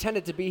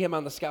pretended to be him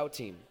on the scout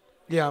team.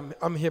 Yeah,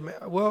 I'm him.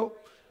 Well,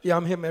 yeah,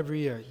 I'm him every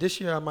year.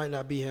 This year I might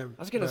not be him.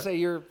 I was going to but- say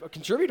you're a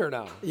contributor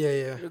now.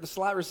 Yeah. You're the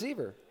slot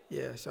receiver.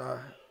 Yeah, so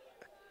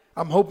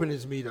I'm hoping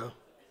it's me though.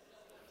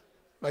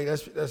 Like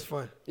that's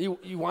fun. You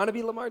want to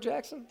be Lamar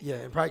Jackson?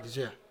 Yeah, in practice,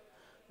 yeah.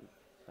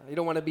 You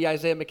don't want to be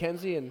Isaiah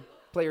McKenzie and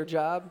play your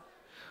job?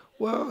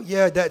 Well,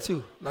 yeah, that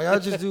too. Like I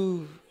just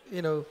do,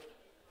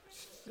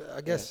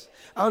 I guess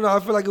I don't know. I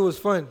feel like it was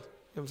fun. You know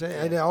what I'm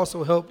saying? And it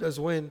also helped us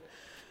win,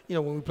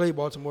 when we played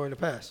Baltimore in the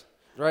past.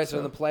 Right, so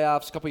in the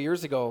playoffs a couple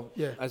years ago,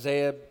 Yeah.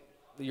 Isaiah,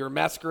 you were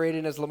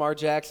masquerading as Lamar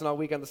Jackson all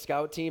week on the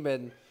scout team,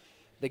 and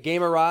the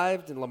game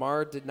arrived, and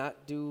Lamar did not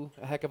do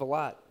a heck of a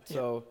lot.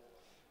 So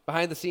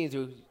behind the scenes,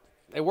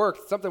 it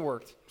worked. Something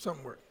worked.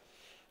 Something worked.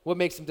 What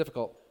makes him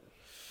difficult?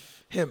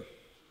 Him,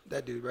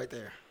 that dude right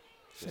there.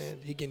 Saying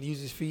he can use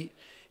his feet.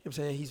 You know what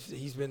I'm saying?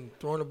 He's been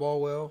throwing the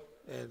ball well,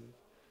 and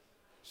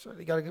so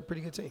they got a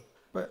pretty good team.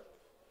 But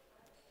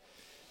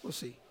we'll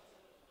see.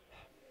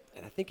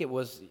 And I think it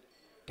was,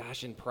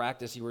 in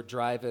practice, you were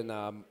driving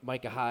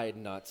Micah Hyde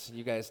nuts.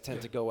 You guys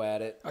tend to go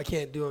at it. I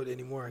can't do it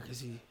anymore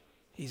because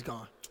he's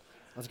gone.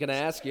 I was going to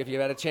ask you if you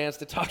had a chance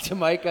to talk to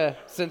Micah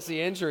since the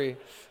injury.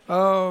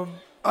 I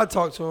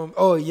talked to him.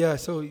 Oh yeah.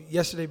 So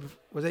yesterday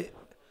was it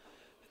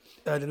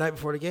the night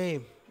before the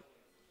game,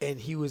 and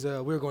he was. We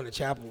were going to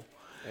chapel,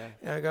 Yeah.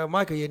 and I go,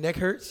 Micah, your neck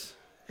hurts,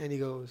 and he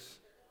goes,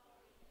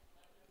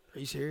 "Are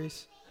you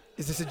serious?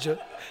 Is this a joke?"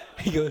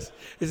 He goes,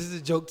 "Is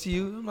this a joke to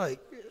you?" I'm like,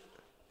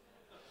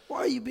 "Why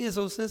are you being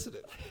so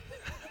sensitive?"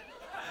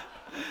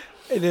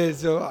 And then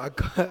so I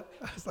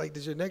was like,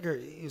 "Does your neck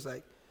hurt?" He was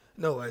like,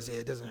 "No, Isaiah,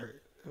 it doesn't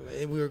hurt."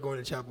 And we were going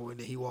to chapel, and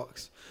then he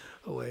walks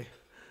away.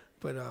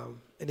 But and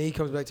then he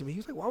comes back to me. He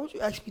was like, "Why would you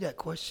ask me that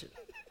question?"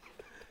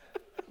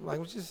 I'm like,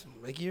 "I'm just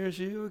making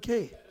sure you're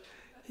okay."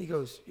 He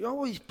goes, "You're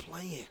always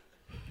playing."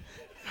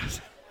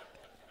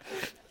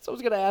 So I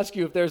was going to ask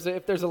you if there's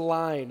a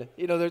line.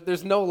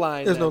 There's no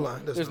line. There's then. no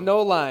line. There's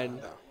no line.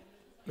 No.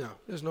 No,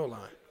 there's no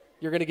line.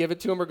 You're going to give it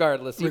to him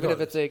regardless, even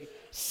if it's a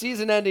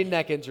season-ending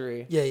neck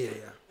injury. Yeah.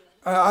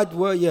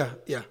 Well, yeah.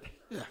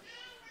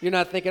 You're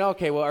not thinking,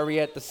 okay, well, are we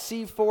at the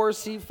C4,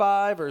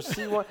 C5, or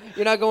C1?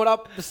 You're not going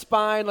up the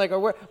spine, like,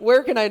 or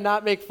where can I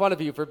not make fun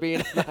of you for being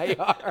in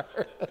IR?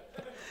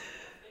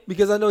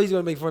 Because I know he's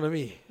going to make fun of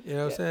me. You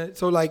know what I'm saying?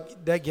 So,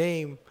 like, that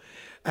game,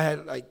 I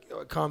had,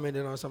 like,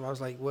 commented on something. I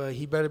was like, well,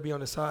 he better be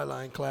on the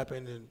sideline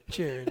clapping and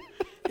cheering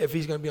if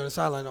he's going to be on the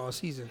sideline all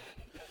season.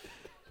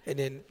 And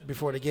then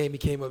before the game, he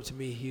came up to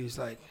me. He was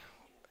like,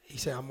 he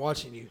said, I'm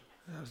watching you.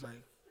 And I was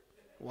like,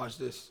 watch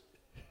this.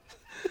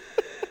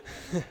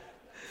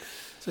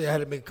 So, yeah, I had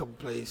to make a couple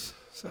plays.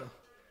 So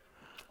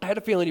I had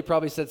a feeling you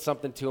probably said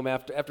something to him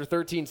after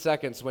 13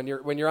 seconds when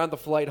you're on the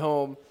flight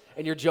home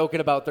and you're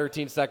joking about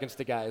 13 seconds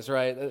to guys,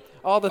 right?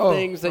 All the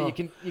things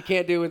that you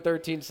can't do in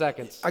 13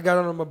 seconds. I got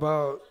on him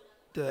about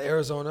the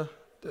Arizona,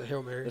 the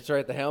Hail Mary. That's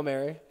right, the Hail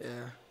Mary. Yeah.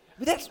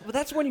 But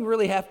that's when you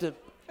really have to,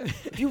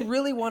 if you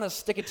really want to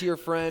stick it to your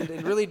friend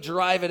and really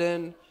drive it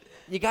in,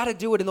 you got to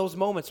do it in those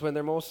moments when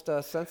they're most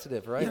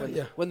sensitive,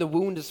 right? When the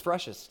wound is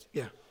freshest.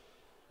 Yeah.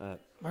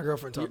 My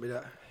girlfriend taught me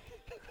that.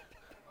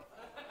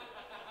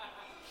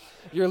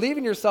 You're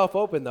leaving yourself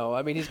open, though.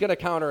 I mean, he's going to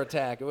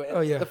counterattack. Oh,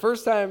 yeah. The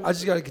first time. I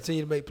just got to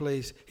continue to make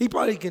plays. He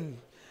probably can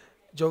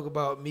joke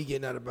about me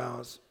getting out of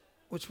bounds,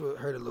 which will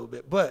hurt a little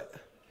bit. But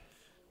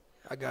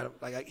I got him.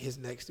 Like, his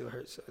neck still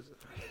hurts.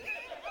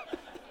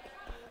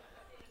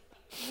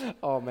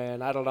 Oh,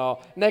 man, I don't know.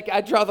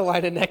 I draw the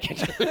line at neck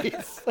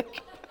injuries.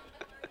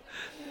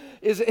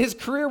 His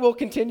career will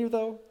continue,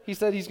 though? He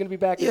said he's going to be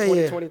back in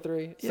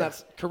 2023. It's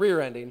not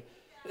career-ending.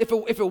 If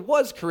it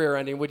was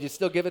career-ending, would you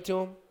still give it to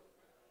him?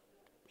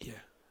 Yeah.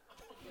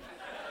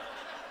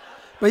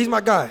 But he's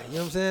my guy. You know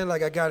what I'm saying?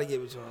 Like, I got to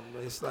give it to him.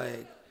 But it's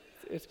like.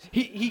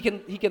 He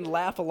can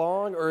laugh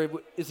along, or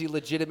is he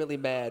legitimately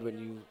mad when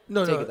you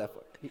take it that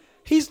far?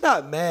 He's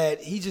not mad.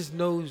 He just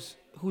knows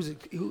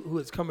who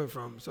it's coming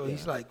from. So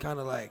he's like, kind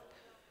of like,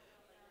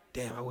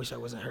 damn, I wish I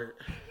wasn't hurt.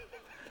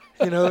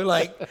 You know,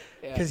 like,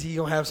 because he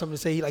don't have something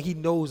to say. He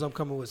knows I'm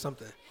coming with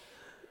something.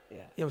 Yeah.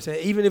 You know what I'm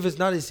saying? Even if it's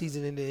not his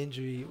season in the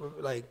injury,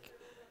 like,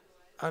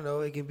 I don't know,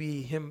 it can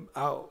be him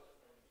out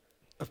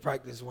of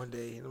practice one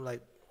day. And I'm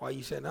like, why are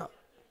you sitting out?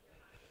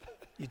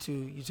 You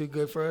too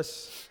good for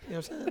us? You know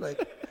what I'm saying?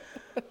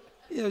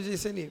 Like,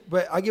 just any.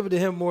 But I give it to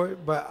him more,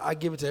 but I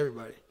give it to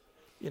everybody.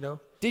 You know?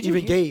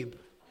 Even Gabe.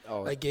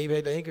 Oh. Like, Gabe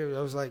had the ankle.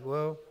 I was like,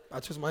 well, I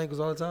twist my ankles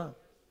all the time.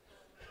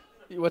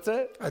 What's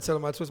that? I tell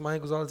him I twist my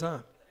ankles all the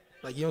time.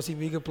 Like, you don't see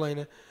me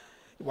complaining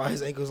why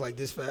his ankle's like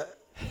this fat.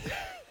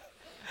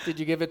 Did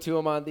you give it to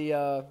him on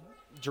the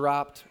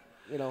dropped,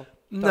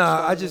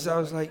 Nah, I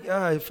was like,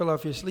 it fell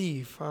off your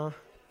sleeve, huh?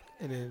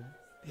 And then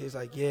he was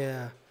like,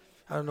 yeah,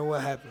 I don't know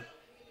what happened.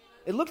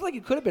 It looked like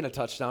it could have been a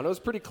touchdown. It was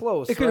pretty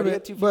close. It could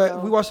have been,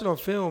 but we watched it on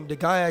film. The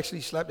guy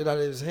actually slapped it out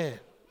of his hand.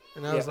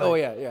 And I was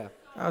like, yeah.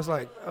 I was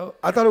like,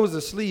 I thought it was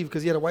a sleeve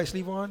because he had a white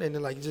sleeve on, and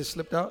then like it just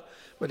slipped out.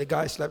 But the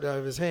guy slapped it out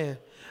of his hand.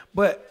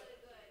 But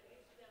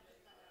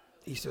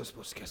he's still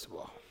supposed to catch the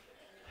ball.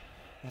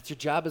 That's your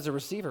job as a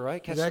receiver,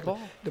 right? Catch the ball.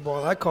 The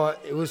ball I caught,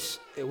 it was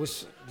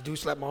the dude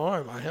slapped my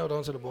arm. I held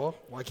onto the ball.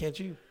 Why can't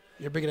you?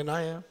 You're bigger than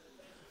I am.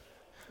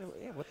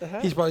 Yeah, what the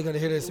heck? He's probably going to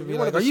hear this and be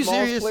like, are you One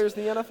of the smallest serious? players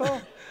in the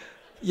NFL?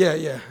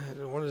 Yeah.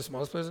 One of the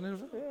smallest players in the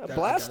NFL? Yeah,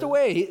 blast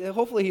away.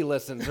 Hopefully he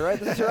listens, all right?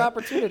 This is your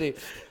opportunity.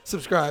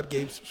 Subscribe,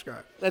 Gabe.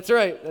 Subscribe. That's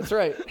right.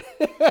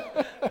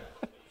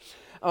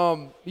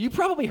 You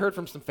probably heard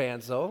from some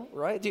fans, though,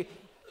 right?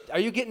 Are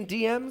you getting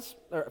DMs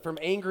from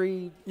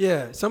angry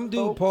Yeah, some dude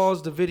folks?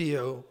 Paused the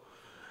video,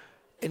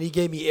 and he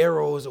gave me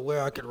arrows of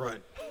where I could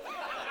run.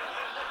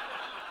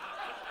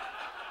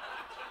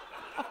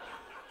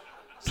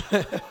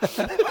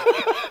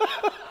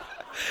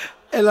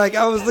 And like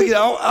I was looking,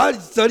 I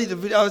studied the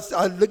video.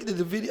 I looked at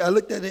the video. I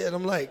looked at it, and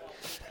I'm like,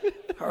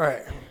 all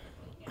right.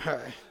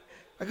 I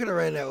could have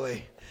ran that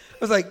way. I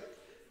was like,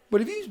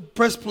 but if you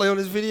press play on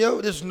this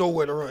video, there's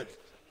nowhere to run.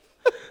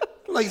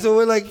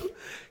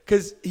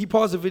 Because he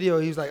paused the video.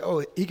 He was like,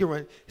 oh, he can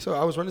run. So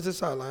I was running to the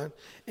sideline,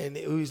 and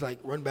he was like,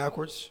 run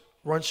backwards,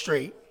 run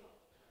straight,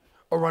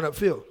 or run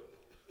upfield.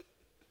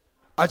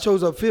 I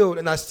chose upfield,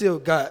 and I still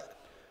got,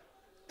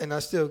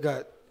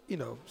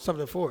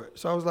 something for it.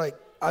 So I was like,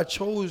 I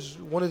chose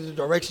one of the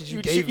directions you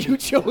gave me. You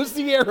chose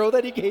the arrow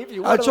that he gave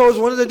you. I chose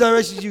one of the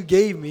directions you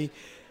gave me,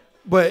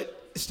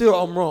 but still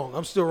I'm wrong.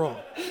 I'm still wrong.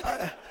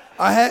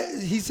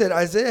 He said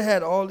Isaiah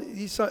had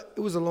it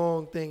was a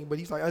long thing, but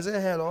he's like, Isaiah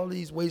had all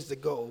these ways to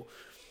go,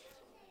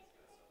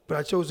 but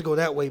I chose to go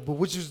that way. But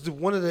which is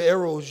one of the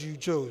arrows you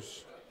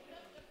chose?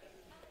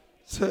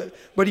 So,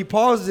 but he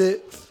paused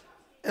it,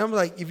 and I'm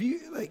like, you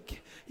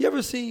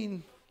ever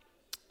seen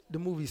the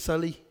movie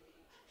Sully?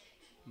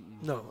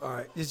 No, all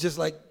right. It's just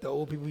like the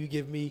old people you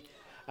give me.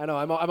 I know.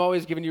 I'm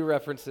always giving you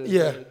references.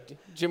 Yeah.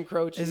 Jim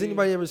Croce. Has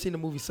anybody ever seen the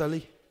movie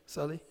Sully?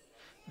 The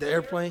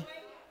airplane?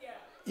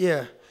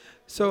 Yeah.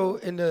 So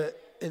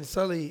in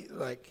Sully,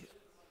 like,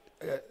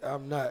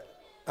 I'm not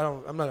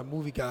a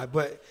movie guy,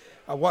 but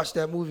I watched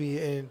that movie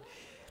and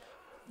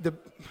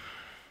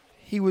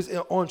he was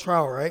on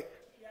trial, right?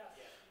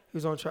 He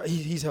was on trial.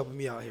 He's helping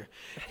me out here.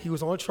 He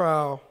was on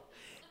trial,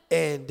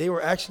 and they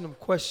were asking him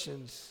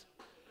questions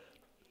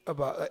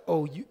about, like,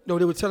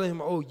 they were telling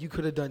him, you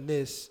could have done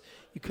this,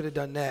 you could have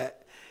done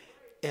that,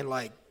 and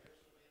like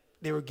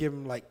they were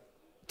giving like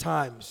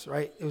times,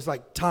 right? It was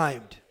like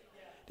timed.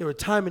 They were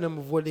timing them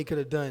of what they could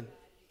have done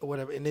or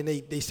whatever, and then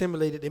they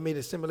made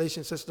a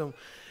simulation system,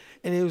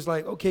 and it was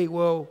like, okay,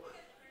 well,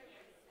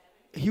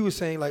 he was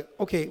saying like,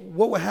 okay,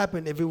 what would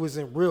happen if it was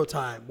in real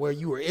time where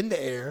you were in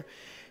the air,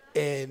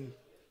 and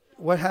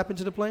what happened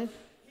to the plane?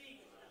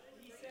 He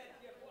said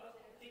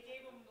they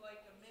gave him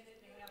like a minute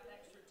and a half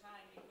extra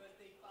time because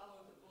they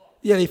followed the book.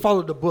 Yeah, they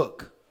followed the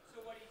book.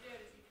 So what he did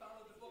is he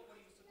followed the book what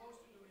he was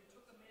supposed to do, and it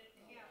took a minute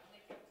and a half, and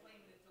they kept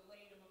claiming it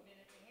delayed him a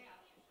minute and a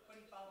half, but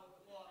he followed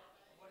the book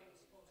of what he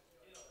was supposed to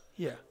do.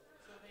 Yeah.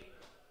 So they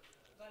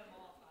let him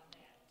off on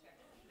that.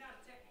 Not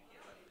a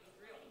technicality, it was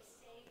real.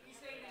 He's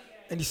saying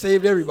that And he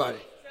saved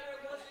everybody. it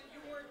wasn't,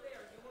 you weren't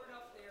there, you weren't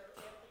up there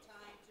at the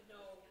time to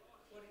know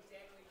what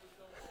exactly was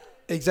going on.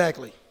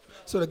 Exactly.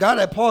 So the guy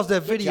that paused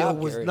that video job,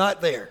 was Gary.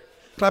 not there.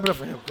 Clap it up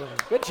for him. Go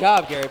ahead. Good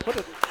job, Gary.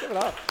 Give it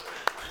up.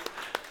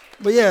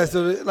 But yeah,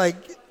 so like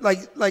that.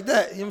 You know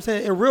what I'm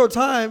saying? In real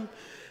time,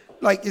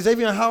 like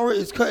Xavier Howard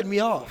is cutting me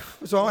off.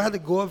 So I had to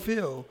go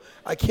upfield.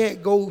 I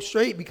can't go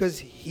straight because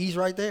he's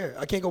right there.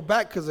 I can't go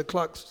back because the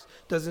clock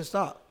doesn't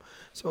stop.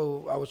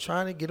 So I was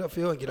trying to get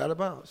upfield and get out of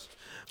bounds.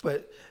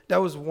 But that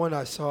was one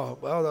I saw.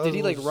 Well, the Did other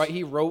he like was- write?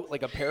 He wrote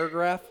like a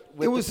paragraph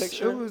with It was the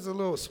picture. it was a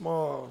little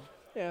small.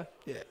 Yeah.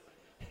 Yeah.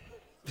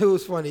 It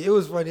was funny. I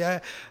was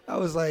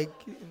like,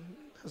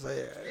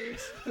 yeah,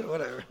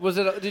 whatever. Was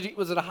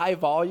it a high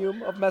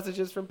volume of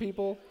messages from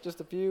people?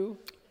 Just a few.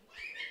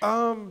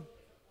 Not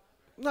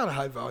a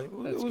high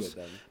volume. That's it was,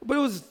 good then. but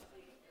it was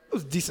a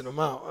decent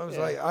amount. I was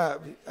Yeah. like,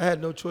 I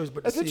had no choice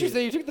but That's to see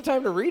interesting. it. You took the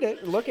time to read it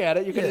and look at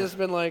it. You could have Yeah. just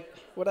been like,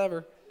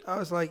 whatever. I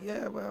was like,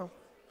 yeah, well,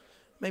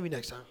 maybe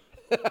next time.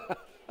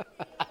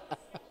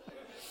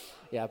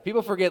 Yeah.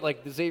 People forget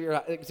like Xavier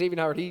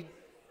Howard. He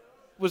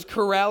was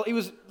He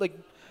was like.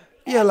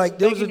 Yeah, like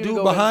there was a begging you to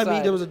dude go behind me.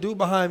 inside. There was a dude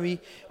behind me.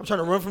 I'm trying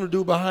to run from the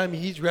dude behind me.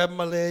 He's grabbing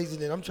my legs, and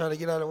then I'm trying to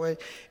get out of the way.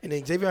 And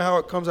then Xavier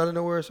Howard comes out of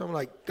nowhere, so I'm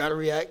like, gotta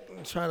react.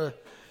 I'm trying to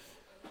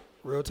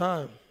real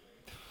time.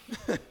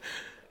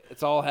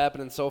 It's all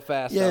happening so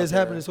fast. Yeah, out it's there.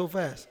 happening so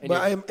fast. And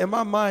But in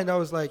my mind, I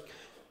was like,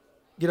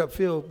 get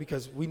upfield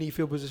because we need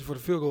field position for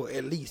the field goal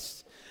at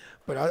least.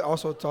 But I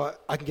also thought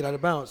I can get out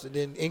of bounds. And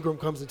then Ingram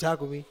comes and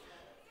tackle me.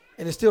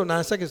 And it's still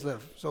 9 seconds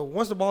left. So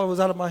once the ball was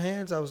out of my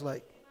hands, I was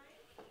like,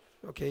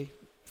 okay,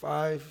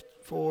 5,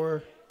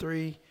 4,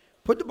 3,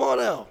 put the ball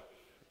down.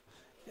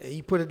 And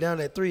he put it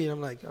down at 3, and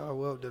I'm like, oh,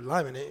 well, the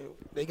linemen,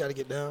 they got to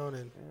get down.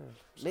 And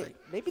it's like,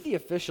 Maybe the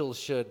officials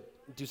should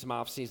do some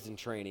off-season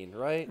training,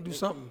 right? Do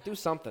something. Do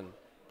something.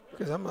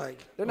 because I'm like,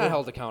 They're not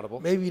held accountable.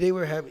 maybe they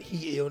were having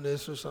heat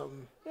illness or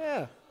something.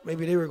 Yeah.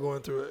 Maybe they were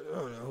going through it. I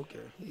don't know. Okay.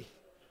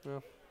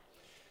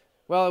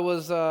 Well, it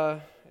was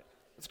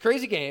it's a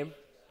crazy game.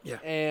 Yeah.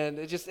 And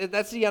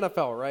that's the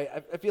NFL, right?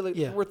 I feel like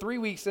Yeah. we're 3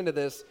 weeks into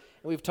this,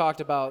 and we've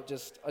talked about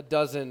just a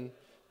dozen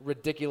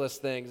ridiculous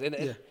things. And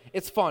Yeah.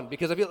 it's fun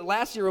because I feel like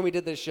last year when we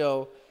did this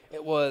show,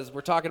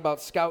 we're talking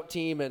about scout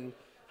team and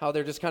how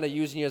they're just kind of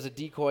using you as a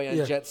decoy on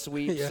Yeah. jet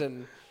sweeps. Yeah.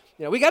 And,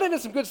 we got into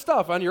some good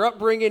stuff on your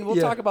upbringing. We'll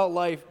Yeah. talk about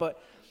life. But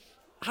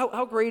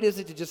how great is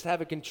it to just have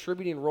a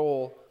contributing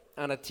role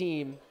on a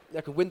team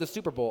that could win the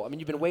Super Bowl? I mean,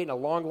 you've been waiting a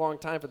long, long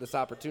time for this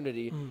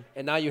opportunity,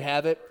 and now you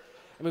have it.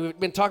 I mean, we've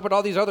been talking about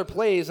all these other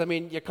plays. I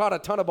mean, you caught a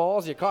ton of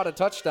balls. You caught a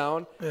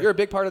touchdown. Yeah. You're a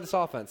big part of this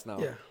offense now.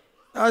 Yeah.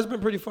 It's been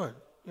pretty fun.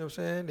 You know what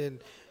I'm saying?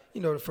 And,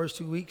 the first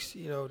 2 weeks,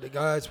 the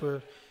guys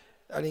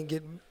I didn't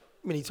get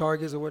many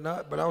targets or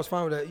whatnot, but I was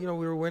fine with that. We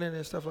were winning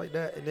and stuff like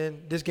that. And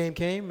then this game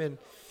came, and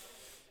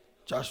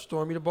Josh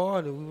threw me the ball,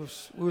 and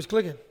we was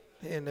clicking,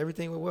 and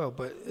everything went well.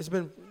 But it's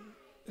been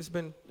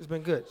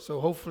good. So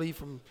hopefully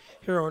from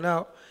here on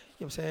out,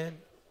 you know what I'm saying,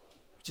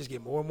 just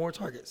get more and more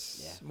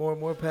targets, more and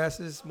more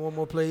passes, more and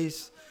more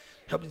plays,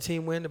 help the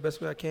team win the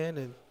best way I can,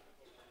 and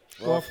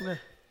go on from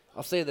there.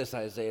 I'll say this,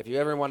 Isaiah. If you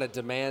ever want to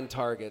demand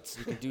targets,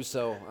 you can do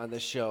so on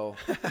this show.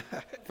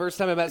 First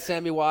time I met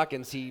Sammy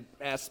Watkins, he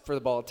asked for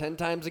the ball 10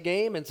 times a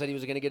game and said he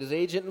was going to get his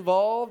agent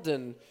involved,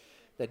 and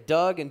that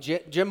Doug and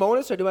Jim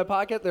Monis, who I do my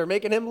podcast, they're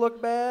making him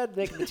look bad,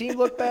 making the team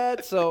look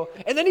bad. So,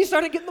 and then he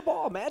started getting the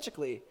ball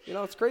magically.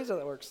 It's crazy how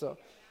that works. So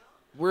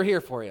we're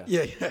here for you.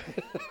 Yeah.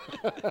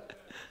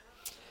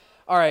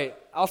 All right,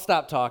 I'll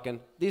stop talking.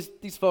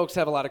 These folks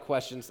have a lot of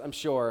questions, I'm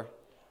sure.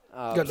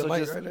 Got the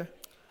mic right there.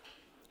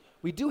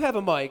 We do have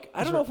a mic.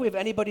 I don't know if we have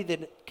anybody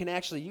that can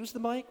actually use the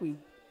mic.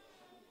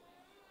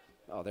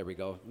 Oh, there we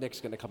go.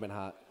 Nick's going to come in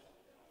hot.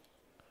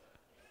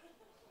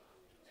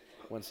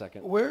 1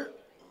 second. Where'd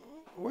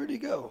he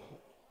go?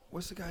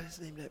 What's the guy's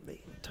name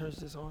that turns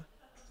this on?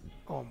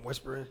 Oh, I'm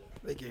whispering.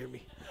 They can hear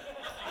me.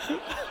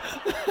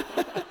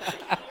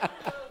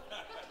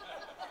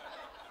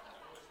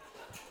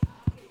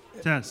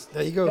 Test.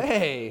 There you go.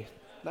 Hey,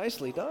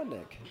 nicely done,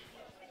 Nick.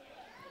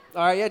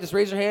 All right, just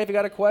raise your hand if you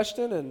got a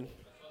question. And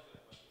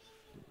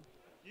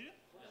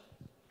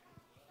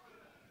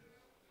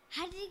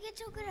How did you get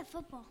so good at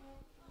football?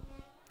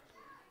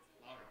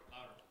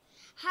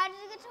 How did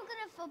you get so good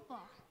at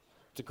football?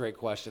 It's a great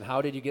question.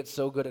 How did you get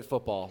so good at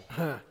football?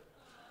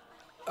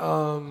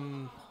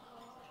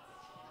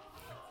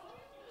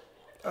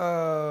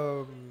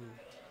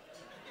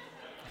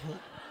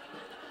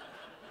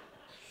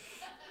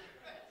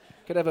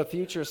 Could have a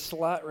future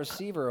slot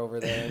receiver over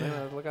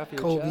there. Look out for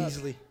your Cole job.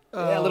 Beasley.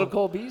 Yeah, little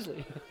Cole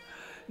Beasley.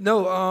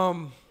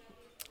 No,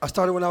 I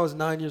started when I was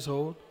 9 years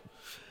old.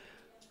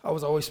 I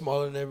was always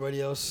smaller than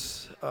everybody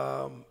else.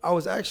 I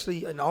was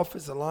actually an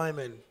offensive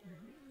lineman.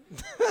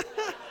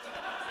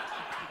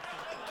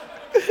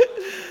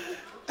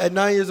 At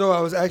 9 years old, I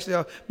was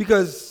actually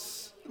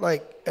because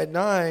like at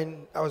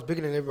 9, I was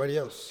bigger than everybody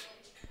else.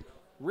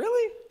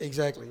 Really?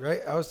 Exactly,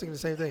 right? I was thinking the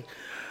same thing.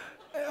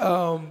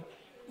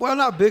 Well,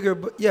 not bigger,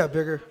 but yeah,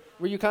 bigger.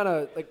 Were you kind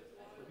of like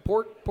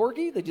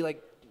porky? Did you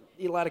like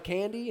eat a lot of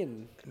candy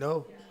and?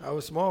 No, I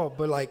was small,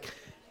 but like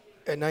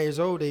at 9 years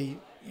old,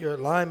 you're a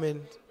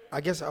lineman. I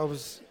guess I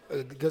was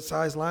a good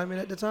sized lineman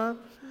at the time.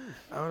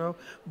 I don't know,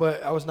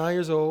 but I was 9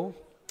 years old.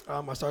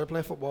 I started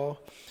playing football,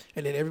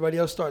 and then everybody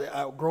else started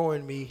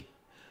outgrowing me.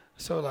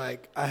 So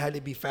like I had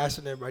to be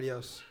faster than everybody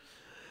else.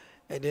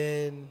 And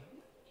then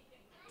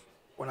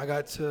when I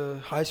got to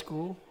high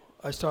school,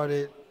 I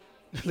started.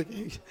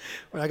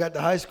 When I got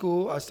to high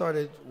school, I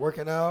started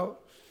working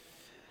out,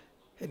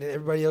 and then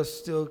everybody else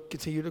still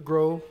continued to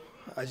grow.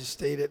 I just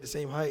stayed at the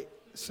same height.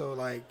 So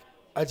like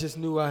I just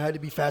knew I had to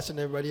be faster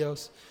than everybody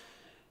else,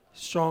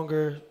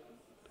 stronger,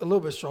 a little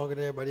bit stronger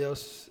than everybody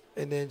else,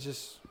 and then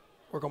just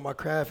work on my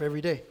craft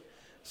every day.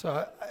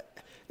 So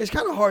it's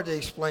kind of hard to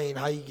explain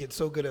how you get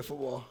so good at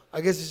football.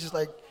 I guess it's just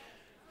like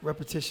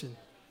repetition,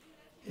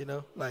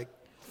 like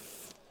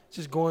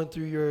just going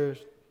through your,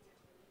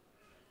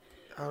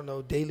 I don't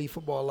know, daily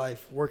football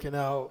life, working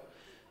out,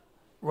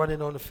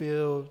 running on the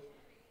field,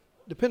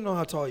 depending on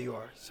how tall you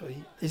are. So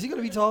is he going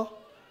to be tall?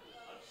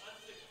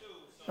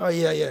 Oh,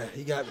 yeah,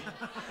 he got me.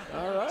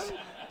 All right.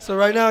 So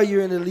right now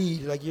you're in the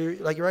lead. Like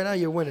right now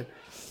you're winning.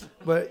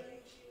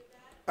 But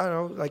I don't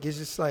know, like it's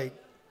just like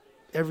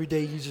every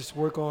day you just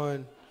work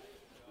on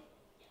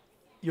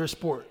your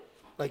sport.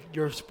 Like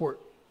your sport.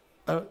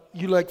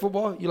 You like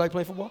football? You like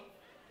playing football?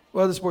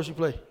 What other sports you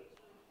play?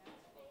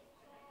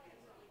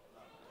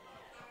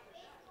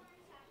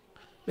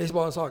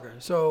 Baseball and soccer.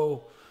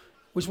 So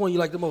which one you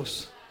like the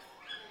most?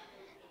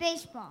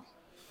 Baseball.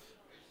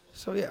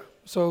 So yeah.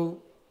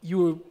 So you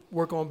would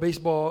work on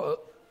baseball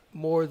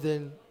more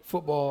than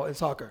football and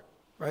soccer,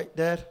 right,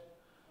 Dad?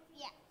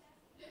 Yeah.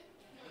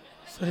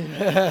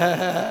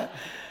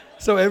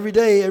 So every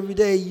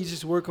day you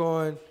just work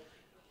on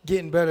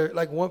getting better,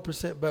 like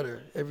 1%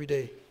 better every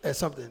day at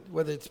something,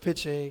 whether it's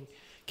pitching,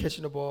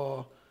 catching the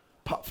ball,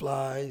 pop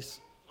flies,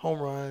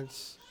 home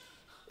runs.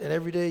 And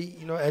every day,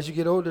 as you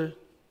get older,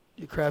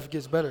 your craft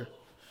gets better.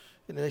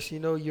 And the next thing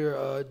you know,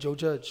 you're Joe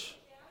Judge.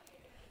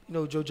 You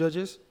know who Joe Judge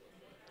is?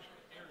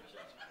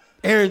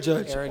 Aaron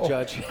Judge. Aaron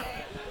Judge.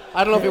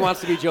 I don't know if he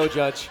wants to be Joe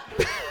Judge.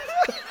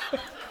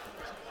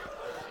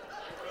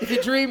 If you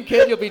dream,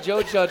 kid, you'll be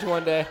Joe Judge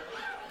one day.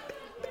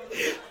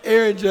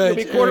 Aaron Judge.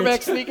 You'll be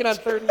quarterback sneaking on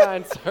 3rd and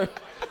 9, sir.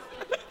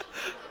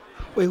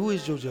 Wait, who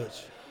is Joe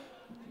Judge?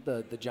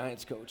 The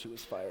Giants coach who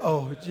was fired.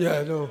 Oh, yeah,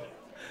 I know.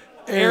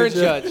 Aaron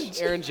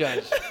Judge. Aaron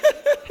Judge.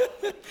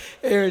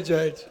 Aaron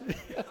Judge.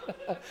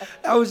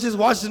 I was just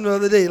watching the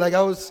other day. Like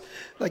I was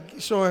like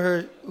showing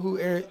her who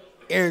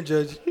Aaron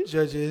Judge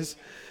is,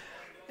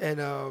 and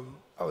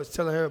I was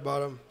telling her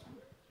about him,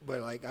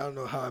 but like I don't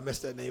know how I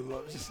messed that name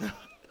up just now.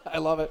 I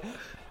love it.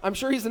 I'm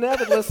sure he's an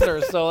avid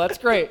listener, so that's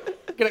great.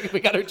 We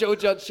got our Joe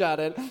Judge shot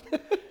in.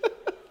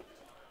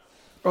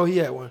 Oh, he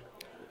had one.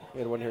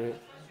 We had one here.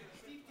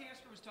 Steve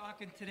Tasker was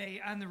talking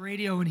today on the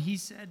radio, and he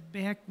said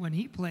back when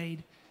he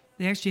played,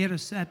 they actually had a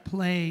set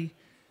play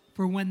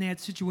for when that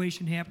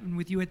situation happened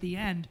with you at the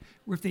end,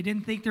 where if they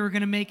didn't think they were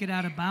going to make it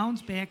out of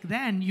bounds back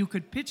then, you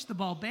could pitch the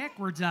ball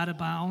backwards out of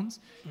bounds,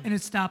 and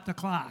it stopped the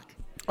clock.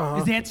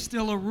 Is that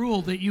still a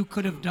rule that you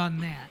could have done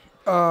that?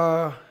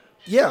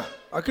 Yeah,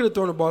 I could have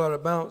thrown the ball out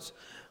of bounds,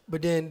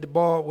 but then the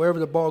ball, wherever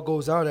the ball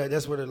goes out at,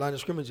 that's where the line of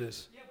scrimmage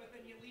is. Yeah, but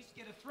then you at least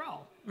get a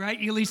throw, right?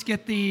 You at least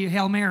get the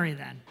Hail Mary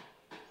then,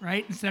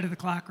 right? Instead of the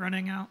clock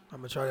running out. I'm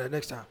going to try that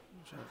next time.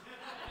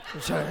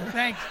 I'm try that.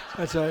 Thanks.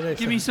 I'll try that next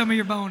Give time. me some of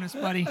your bonus,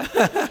 buddy. And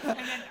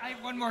then I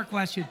have one more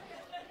question.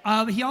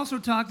 He also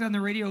talked on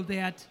the radio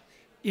that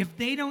if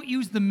they don't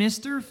use the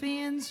Mister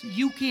fans,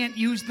 you can't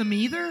use them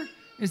either.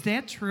 Is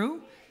that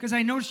true? Because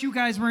I noticed you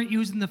guys weren't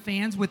using the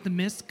fans with the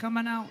mist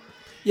coming out.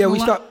 Yeah, A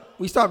lot-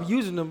 we stopped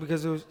using them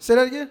because it was. Say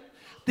that again.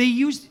 They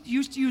used to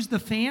use the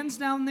fans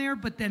down there,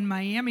 but then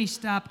Miami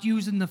stopped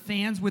using the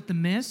fans with the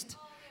mist.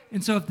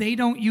 And so if they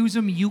don't use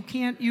them, you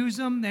can't use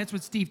them. That's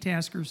what Steve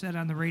Tasker said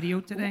on the radio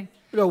today.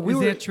 Is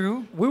that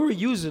true? We were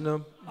using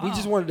them. We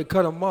just wanted to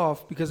cut them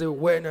off because they were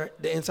wetting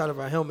the inside of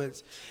our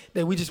helmets.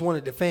 Then we just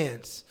wanted the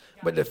fans.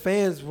 But the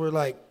fans were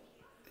like,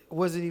 it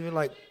wasn't even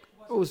like,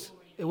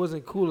 it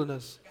wasn't cooling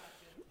us.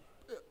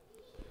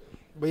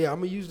 But yeah, I'm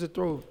going to use the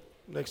throw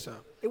next time.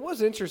 It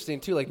was interesting,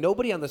 too. Like,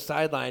 nobody on the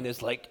sideline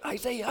is like,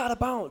 Isaiah, out of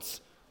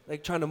bounds,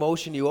 like trying to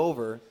motion you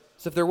over.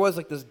 So if there was,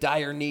 like, this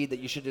dire need that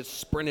you should just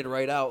sprint it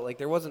right out, like,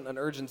 there wasn't an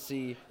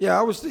urgency. Yeah,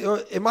 I was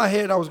in my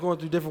head. I was going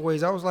through different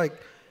ways. I was like,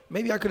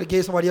 maybe I could have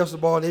gave somebody else the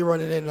ball and they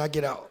run it in and I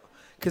get out.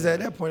 Because at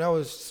that point, I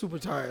was super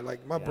tired.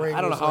 Like, my brain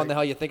I don't know was how in like, the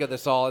hell you think of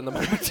this all in the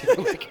moment, too.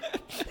 Like,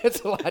 it's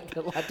a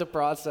lot to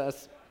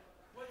process.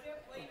 Was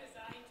that play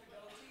designed to go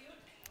to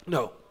you?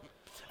 No.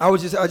 I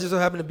just so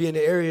happened to be in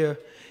the area,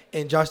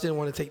 and Josh didn't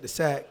want to take the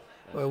sack.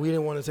 But we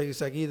didn't want to take the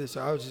sack either,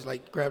 so I was just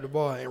like, grabbed the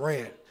ball and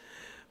ran.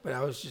 But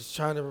I was just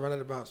trying to run out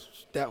of bounds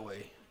that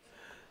way.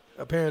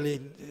 Apparently,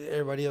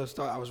 everybody else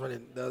thought I was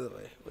running the other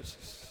way, which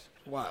is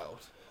wild.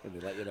 And they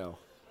let you know.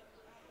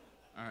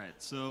 All right,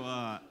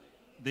 so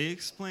they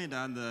explained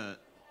on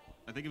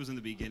I think it was in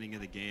the beginning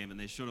of the game, and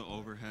they showed an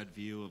overhead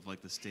view of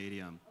like the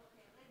stadium,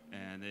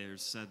 and they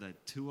said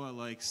that Tua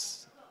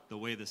likes the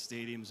way the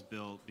stadium's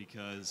built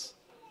because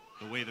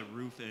the way the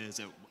roof is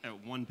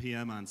at 1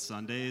 p.m. on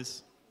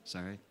Sundays.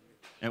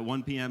 At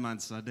 1 p.m. on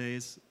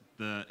Sundays,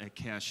 it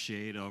casts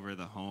shade over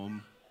the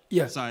home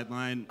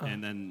sideline,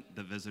 and then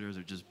the visitors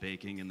are just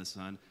baking in the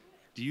sun.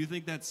 Do you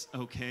think that's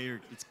okay,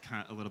 or it's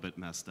kind of a little bit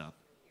messed up?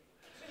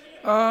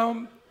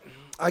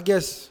 I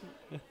guess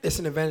it's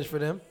an advantage for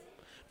them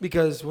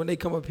because when they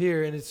come up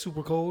here and it's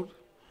super cold,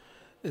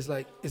 it's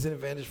like it's an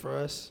advantage for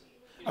us.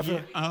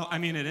 I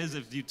mean, it is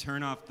if you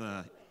turn off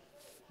the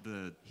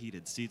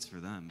heated seats for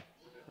them.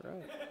 Right.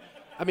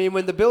 I mean,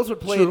 when the Bills would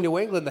play in New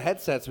England, the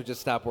headsets would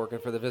just stop working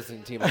for the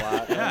visiting team a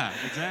lot. Yeah,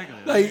 exactly.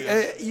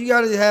 Like you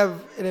got to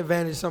have an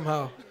advantage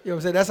somehow. You know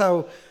what I'm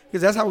saying?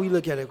 That's how we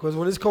look at it. Because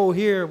when it's cold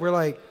here, we're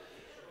like,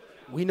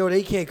 we know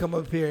they can't come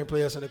up here and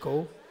play us in the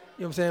cold.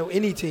 You know what I'm saying?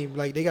 Any team,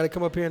 like they got to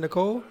come up here in the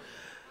cold.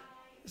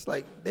 It's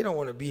like they don't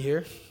want to be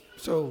here.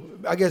 So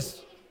I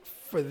guess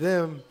for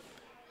them,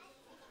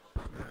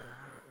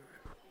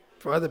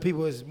 for other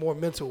people, it's more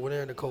mental when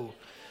they're in the cold.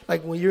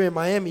 Like when you're in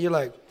Miami, you're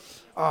like,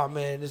 oh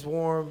man, it's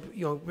warm.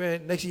 You know,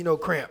 man, next thing you know,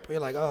 cramp. You're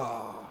like,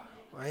 oh,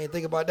 I ain't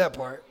think about that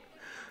part.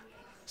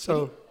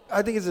 So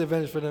I think it's an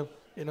advantage for them,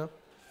 you know.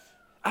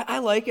 I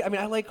like it. I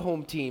mean, I like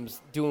home teams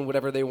doing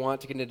whatever they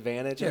want to get an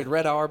advantage. Yeah. I mean,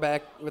 Red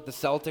Auerbach with the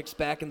Celtics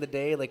back in the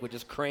day, like, would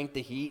just crank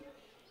the heat.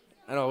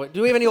 I don't know.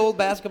 Do we have any old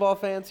basketball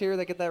fans here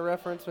that get that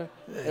reference? There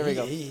we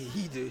go.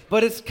 He do.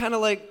 But it's kind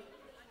of like,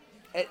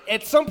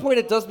 at some point,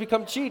 it does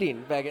become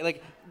cheating.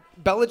 Like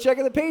Belichick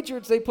and the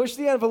Patriots, they pushed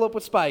the envelope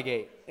with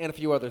Spygate and a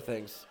few other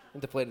things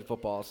and deflated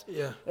footballs.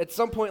 Yeah. At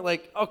some point,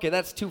 like, okay,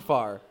 that's too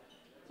far.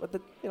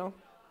 But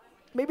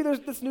maybe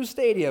there's this new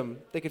stadium.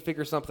 They could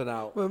figure something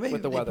out Well, maybe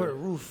with the they weather. put a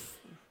roof.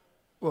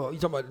 Well, you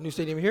talking about the new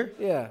stadium here?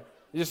 Yeah.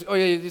 You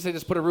say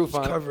just put a roof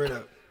on it. Cover it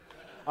up.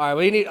 All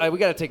right, we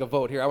got to take a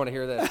vote here. I want to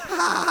hear this.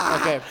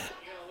 Okay.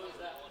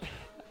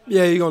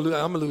 Yeah, you're gonna lose.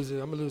 I'm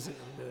gonna lose it.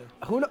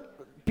 Yeah.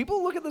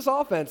 People look at this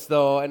offense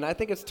though, and I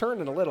think it's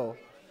turning a little.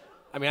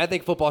 I mean, I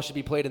think football should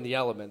be played in the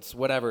elements,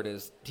 whatever it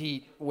is,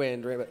 heat,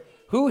 wind, rain. But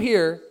who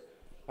here?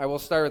 I will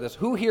start with this.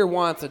 Who here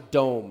wants a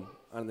dome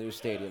on the new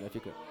stadium? If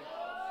you could.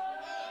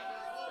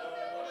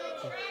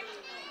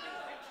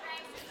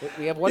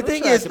 We have one The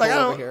thing is, retractable like,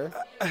 I over don't- here.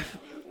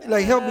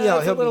 Like, help me out.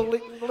 It's Help a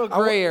me. little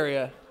gray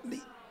area.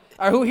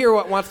 All right, who here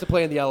wants to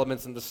play in the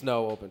elements in the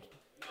snow open?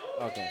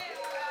 Okay.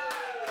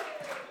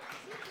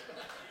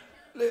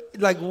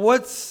 Like,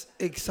 what's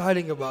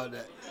exciting about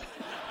that?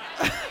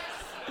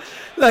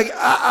 Like,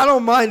 I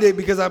don't mind it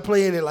because I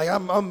play in it. Like,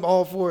 I'm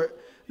all for it.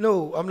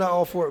 No, I'm not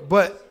all for it,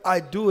 but I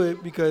do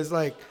it because,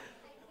 like,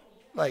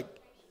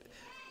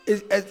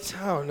 it's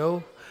I don't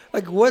know.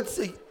 Like,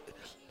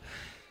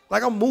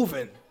 like I'm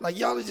moving. Like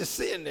y'all are just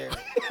sitting there.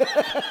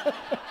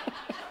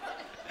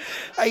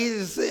 I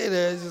just sitting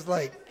there. It's just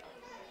like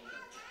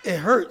it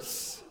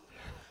hurts.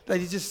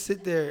 Like you just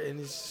sit there and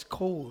it's just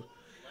cold.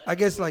 I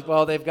guess like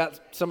Well, they've got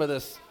some of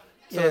this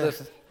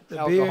the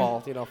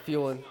alcohol,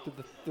 fueling.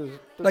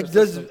 like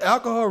does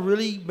alcohol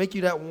really make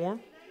you that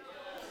warm?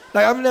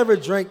 Like I've never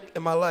drank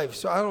in my life,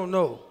 so I don't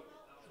know.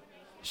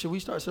 Should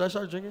I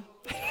start drinking?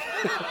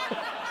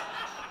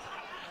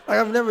 Like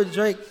I've never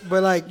drank,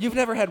 but like You've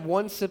never had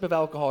one sip of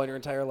alcohol in your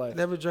entire life.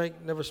 never drank,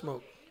 never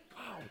smoked.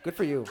 Wow, good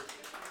for you.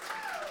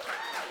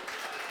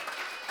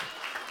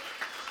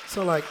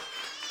 So like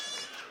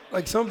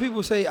some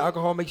people say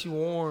alcohol makes you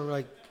warm,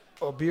 like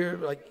or beer,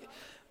 like,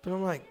 but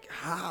I'm like,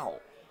 how?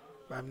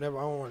 I don't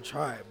want to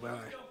try it, but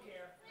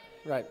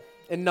Right.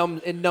 It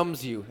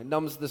numbs you. It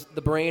numbs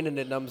the brain and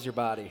it numbs your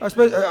body.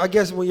 I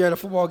guess when you're at a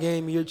football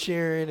game, you're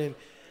cheering, and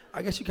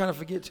I guess you kind of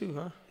forget too,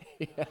 huh?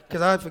 Yeah.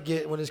 Because I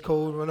forget when it's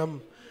cold, when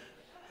I'm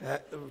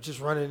just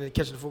running and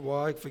catching the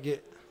football, I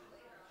forget.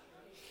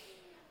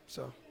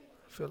 So,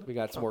 I feel We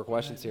got some more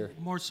questions here.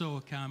 More so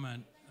a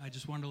comment. I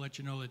just wanted to let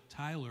you know that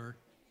Tyler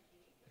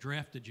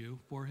drafted you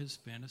for his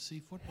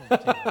fantasy football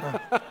team.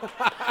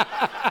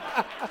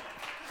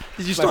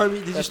 Did you start me?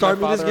 Did you start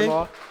me this game?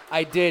 Father-in-law.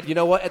 I did. You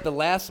know what? At the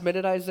last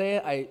minute,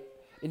 Isaiah,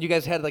 and you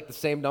guys had like the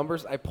same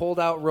numbers. I pulled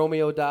out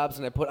Romeo Dobbs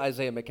and I put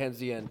Isaiah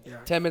McKenzie in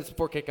 10 minutes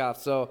before kickoff.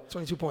 So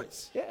 22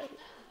 points. yeah,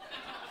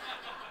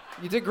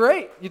 You did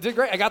great. You did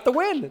great. I got the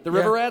win. The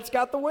River Yeah. Rats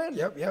got the win.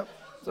 Yep.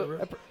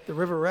 So, The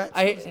River Rats.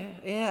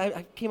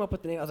 I came up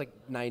with the name. I was like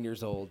 9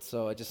 years old,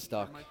 so I just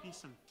stuck. Might be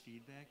some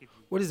feedback if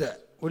you. What is that?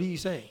 What are you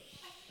saying?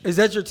 Is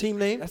that your team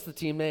name? That's the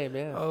team name,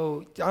 yeah.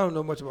 Oh, I don't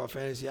know much about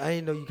fantasy. I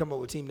didn't know you come up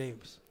with team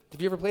names.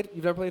 Have you ever played?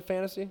 You've never played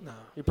fantasy? No.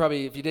 You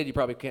probably, if you did, you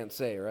probably can't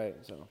say, right?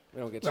 So we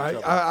don't get you in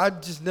trouble. I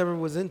just never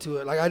was into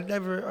it. Like I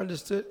never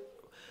understood.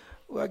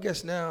 Well, I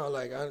guess now,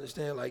 like I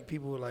understand, like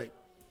people like,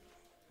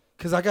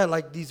 cause I got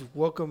like these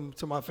welcome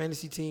to my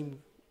fantasy team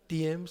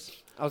DMs.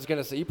 I was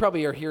gonna say you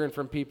probably are hearing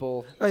from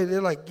people. Like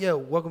they're like, yeah,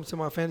 welcome to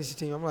my fantasy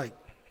team. I'm like,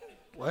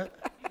 what?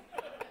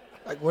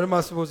 Like, what am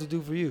I supposed to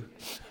do for you?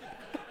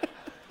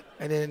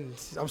 And then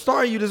I'm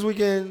starting you this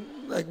weekend.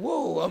 Like,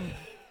 whoa,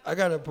 I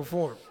gotta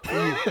perform for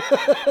you.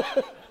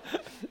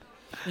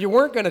 You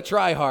weren't gonna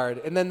try hard,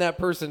 and then that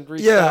person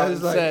reached Yeah, out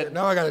it's and like, said,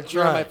 now I gotta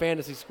 "You're on try." my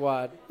fantasy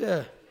squad."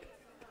 Yeah.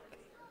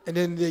 And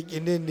then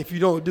if you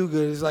don't do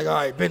good, it's like, all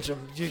right, bench him.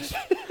 It's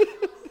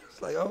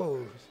like,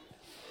 oh.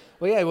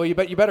 Well, yeah. Well, you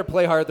better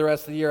play hard the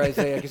rest of the year,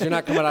 Isaiah, because you're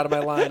not coming out of my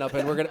lineup,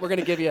 and we're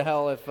gonna give you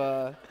hell if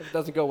it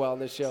doesn't go well in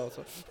this show.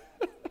 So.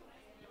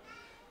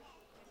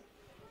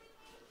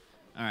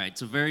 All right,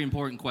 it's a very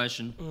important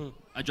question.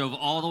 I drove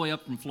all the way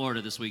up from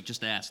Florida this week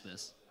just to ask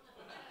this.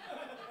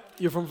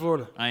 You're from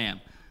Florida. I am.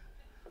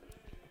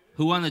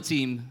 Who on the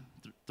team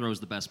throws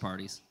the best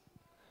parties?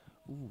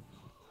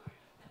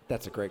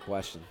 That's a great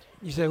question.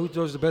 You say who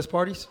throws the best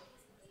parties?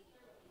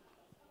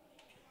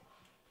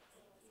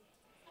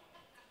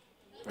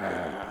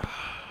 I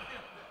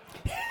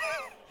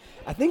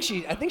think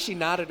she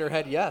nodded her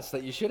head yes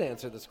that you should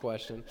answer this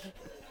question.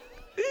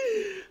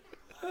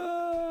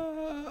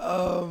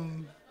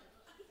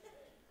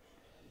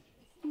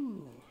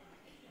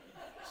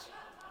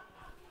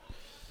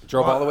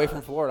 Drove all the way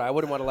from Florida. I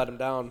wouldn't want to let him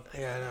down.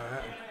 Yeah,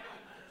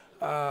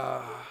 I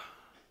know.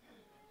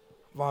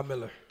 Von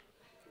Miller.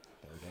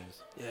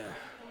 Yeah.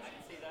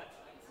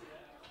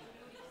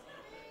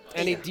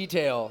 Any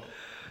detail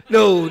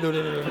No.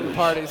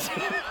 parties?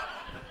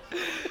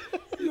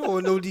 You don't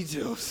want no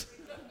details.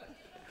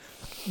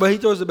 But he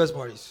throws the best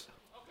parties.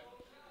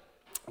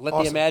 Let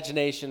Awesome. the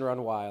imagination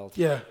run wild.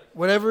 Yeah.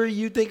 Whatever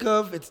you think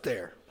of, it's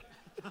there.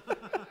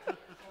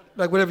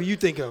 Like whatever you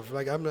think of.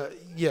 Like I'm not.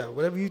 Yeah.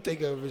 Whatever you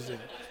think of is there.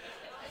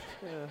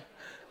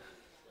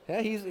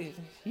 Yeah,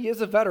 he is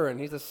a veteran.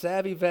 He's a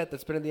savvy vet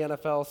that's been in the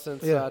NFL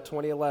since Yeah.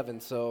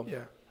 2011. So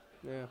Yeah.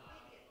 yeah.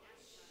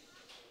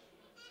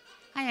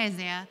 Hi,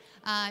 Isaiah.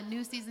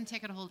 New season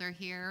ticket holder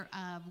here.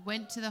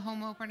 Went to the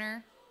home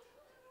opener.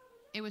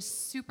 It was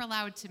super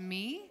loud to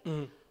me.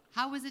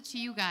 How was it to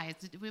you guys?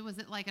 Was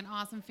it like an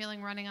awesome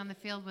feeling running on the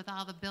field with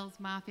all the Bills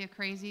Mafia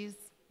crazies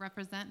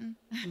representing?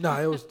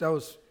 No,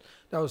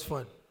 that was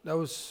fun.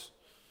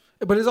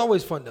 But it's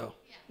always fun though.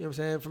 You know what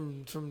I'm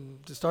saying? From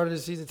the start of the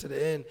season to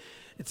the end,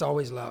 it's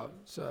always loud.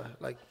 So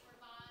like.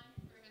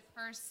 For his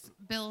first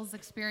Bills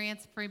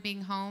experience for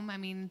being home, I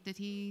mean,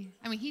 he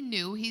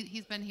knew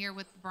he's been here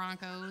with the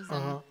Broncos,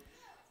 but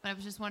I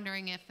was just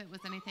wondering if it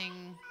was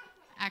anything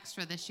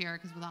extra this year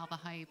because with all the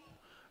hype.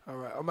 All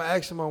right, I'm gonna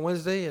ask him on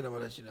Wednesday, and I'm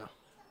gonna let you know.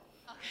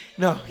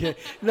 No.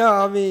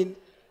 I mean,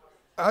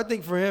 I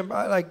think for him,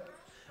 I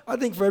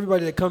think for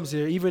everybody that comes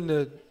here, even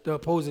the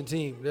opposing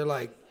team, they're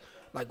like,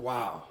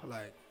 wow,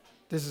 like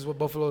this is what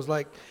Buffalo's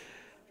like,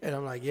 and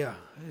I'm like, yeah,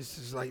 this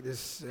is like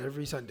this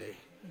every Sunday. You know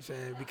what I'm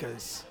saying,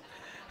 because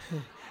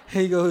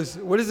he goes,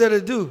 what is that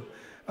to do?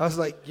 I was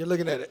like, you're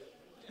looking at it.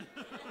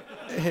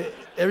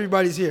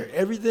 Everybody's here.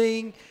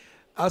 Everything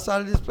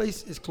outside of this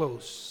place is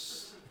closed.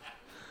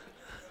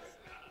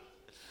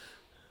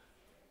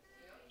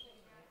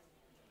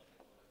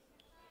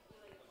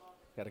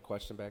 Got a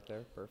question back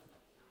there? Perfect.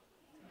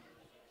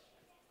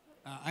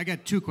 I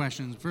got two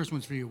questions. First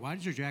one's for you. Why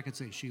does your jacket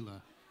say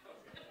Sheila?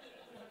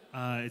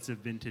 It's a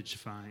vintage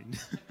find.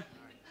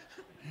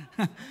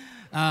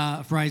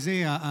 For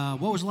Isaiah,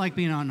 what was it like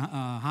being on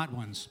Hot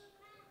Ones?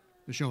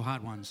 The show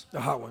Hot Ones.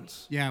 The Hot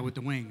Ones. Yeah, with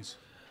the wings.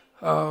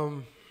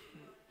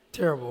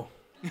 Terrible.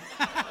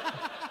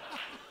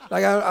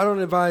 Like I don't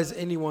advise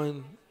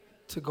anyone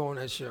to go on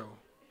that show.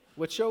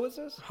 What show is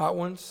this? Hot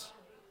Ones.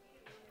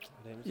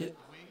 Yeah,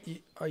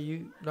 are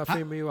you not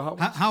familiar with Hot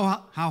Ones?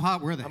 How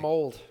hot were they? I'm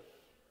old.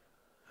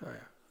 All right.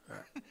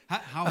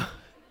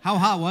 How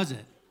hot was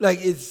it?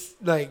 It's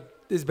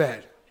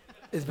bad.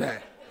 It's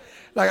bad.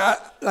 I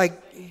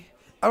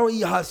don't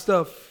eat hot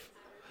stuff.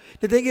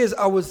 The thing is,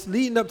 I was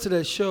leading up to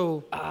that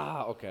show.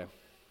 Ah, okay.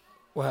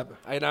 What happened?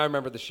 I now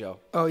remember the show.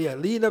 Oh yeah,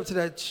 leading up to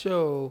that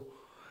show,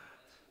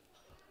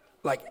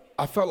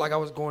 I felt like I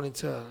was going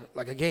into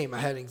a game. I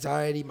had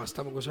anxiety, my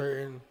stomach was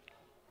hurting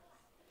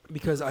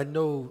because I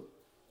know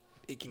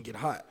it can get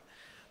hot.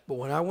 But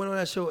when I went on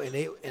that show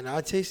and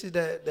I tasted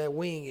that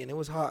wing and it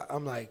was hot,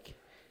 I'm like,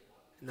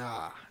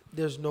 nah,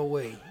 there's no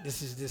way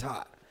this is this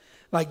hot.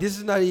 Like this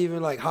is not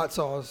even like hot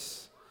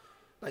sauce,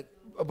 like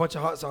a bunch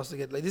of hot sauce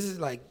together. Like this is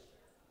like,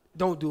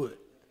 don't do it.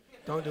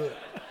 Don't do it.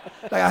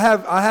 Like I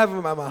have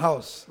them at my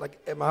house. Like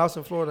at my house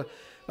in Florida,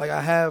 like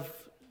I have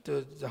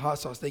the hot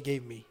sauce they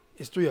gave me.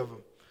 It's 3 of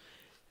them.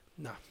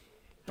 Nah,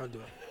 don't do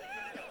it.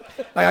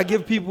 I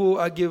give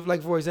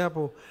like for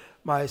example,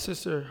 my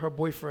sister, her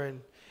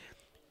boyfriend,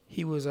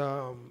 he was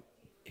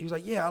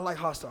like, yeah, I like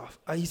hot stuff.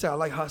 He said I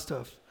like hot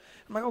stuff.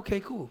 I'm like, okay,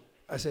 cool.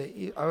 I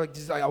said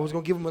I was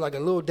gonna give him like a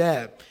little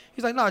dab.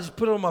 He's like, nah, just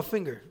put it on my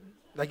finger,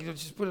 like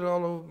just put it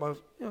all over my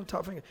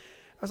top finger.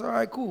 I said, all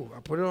right, cool. I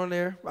put it on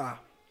there. Wow.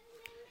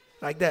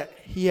 Like that.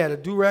 He had a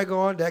do-rag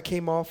on. That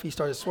came off. He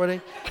started sweating.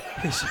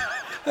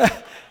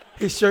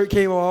 His shirt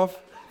came off.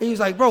 And he was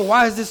like, bro,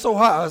 why is this so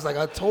hot? I was like,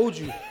 I told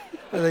you.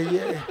 I was like,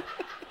 yeah.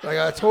 Like,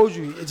 I told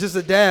you. It's just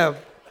a dab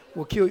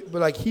will kill you.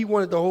 But, like, he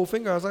wanted the whole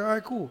finger. I was like, all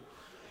right, cool.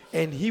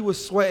 And he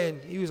was sweating.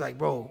 He was like,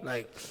 bro,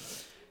 like.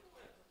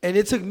 And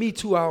it took me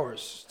 2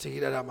 hours to get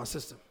that out of my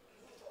system.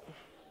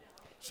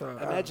 So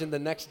I imagine the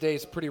next day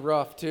is pretty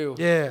rough, too.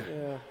 Yeah.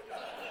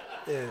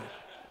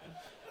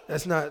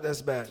 That's bad.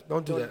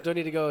 Don't do that. Don't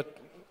need to go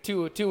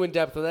too in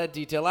depth with that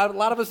detail. A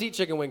lot of us eat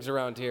chicken wings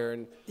around here,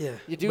 and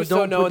you do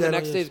so know the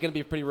next day is going to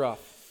be pretty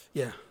rough.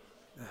 Yeah,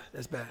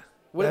 that's bad.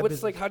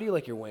 What's like? How do you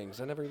like your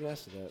wings? I never even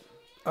asked you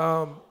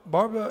that.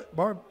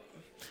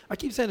 I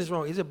keep saying this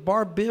wrong. Is it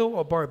Barbill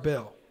or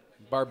Barbell?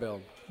 Barbill.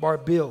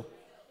 Barbill.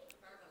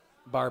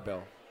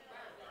 Barbell.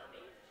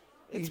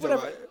 It's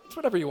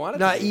whatever you want it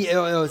Not to be.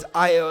 ELL, it's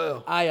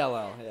ILL.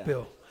 ILL, yeah.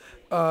 Bill.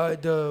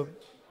 The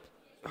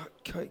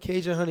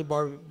Cajun honey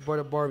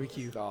butter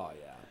barbecue. Oh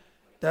yeah.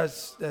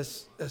 That's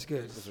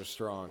good. Those are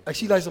strong. Like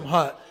she likes them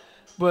hot,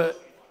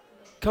 but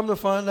come to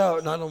find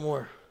out, not no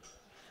more.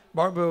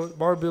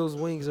 Barbell's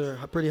wings are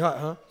pretty hot,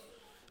 huh?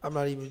 I'm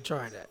not even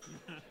trying that.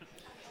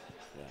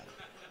 Yeah.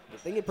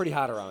 They get pretty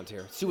hot around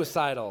here.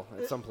 Suicidal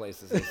at some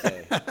places, they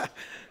say.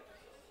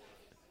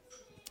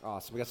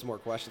 Awesome. We got some more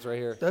questions right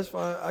here. That's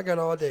fine. I got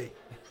all day.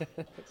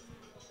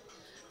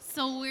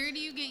 So where do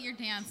you get your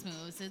dance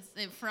moves? Is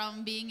it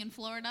from being in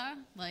Florida?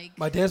 Like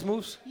my dance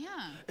moves? Yeah.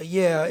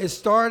 Yeah, it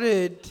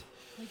started.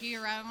 Like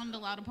you're around a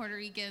lot of Puerto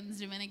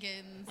Ricans,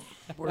 Dominicans.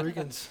 Puerto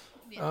Ricans.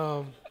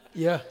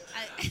 Yeah.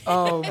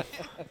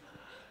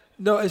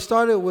 No, it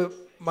started with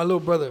my little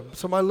brother.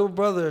 So my little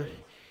brother,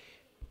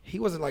 he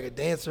wasn't like a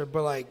dancer,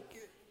 but like,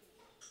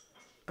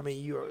 I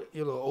mean, you're a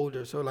little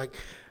older, so like,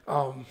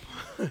 35.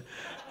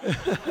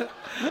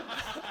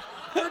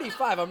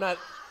 I'm not.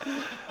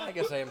 I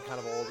guess I am kind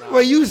of old now.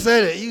 Well, you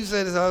said it.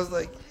 So I was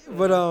like,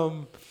 but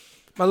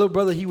my little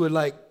brother, he would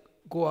like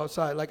go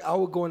outside. Like I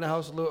would go in the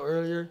house a little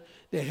earlier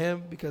than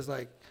him because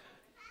like,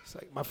 it's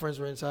like my friends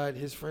were inside,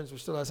 his friends were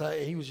still outside,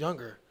 and he was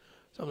younger.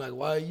 So I'm like,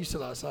 why are you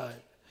still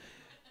outside?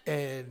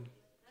 And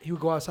he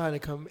would go outside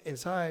and come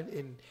inside,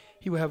 and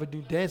he would have a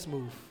new dance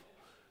move.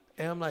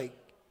 And I'm like,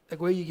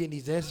 where are you getting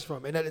these dances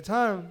from? And at the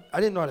time, I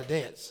didn't know how to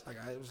dance. I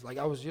was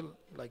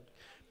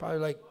probably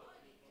like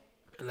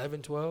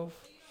 11, 12.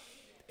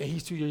 And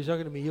he's 2 years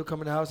younger than me. He'll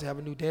come in the house and have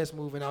a new dance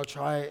move, and I'll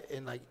try it,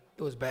 and like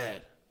it was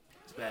bad.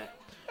 It's bad.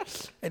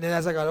 And then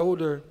as I got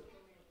older,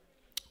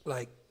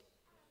 like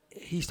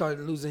he started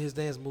losing his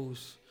dance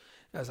moves.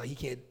 I was like,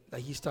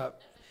 he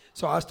stopped.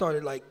 So I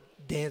started like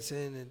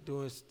dancing and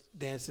doing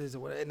dances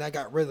and whatever, and I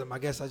got rhythm. I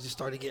guess I just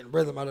started getting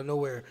rhythm out of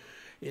nowhere,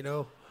 you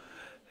know.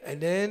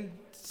 And then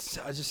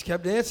I just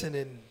kept dancing,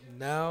 and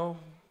now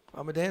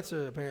I'm a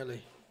dancer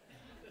apparently.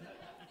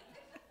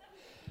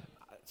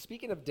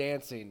 Speaking of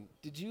dancing,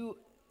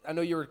 I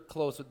know you were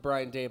close with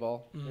Brian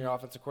Daboll, your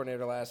offensive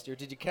coordinator last year.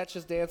 Did you catch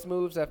his dance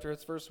moves after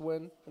his first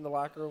win in the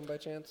locker room by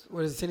chance?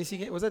 What is the Tennessee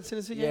game? Was that the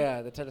Tennessee game?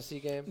 Yeah, the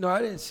Tennessee game. No,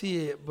 I didn't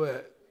see it,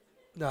 but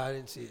I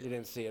didn't see it. You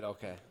didn't see it,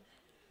 okay.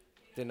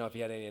 Didn't know if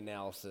you had any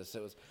analysis.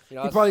 It was, he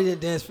probably didn't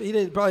dance.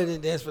 Probably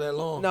didn't dance for that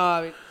long. No,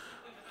 I mean,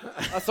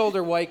 us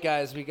older white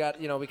guys, we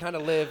kind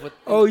of live with.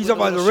 Oh, you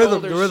talking about the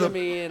rhythm? The rhythm.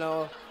 Shimmy, you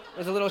know,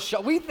 there's a little.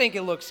 We think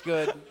it looks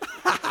good.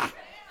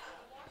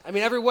 I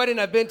mean, every wedding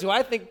I've been to,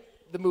 I think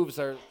the moves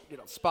are,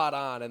 spot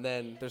on, and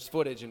then there's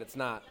footage and it's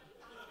not.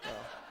 So.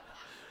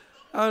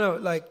 I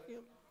don't know, I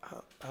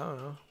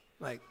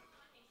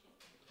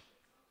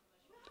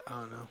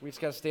don't know. We just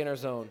gotta stay in our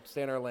zone,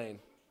 stay in our lane.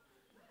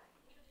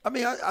 I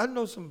mean, I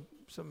know some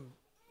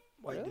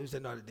white dudes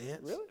that know how to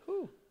dance. Really?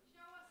 Who?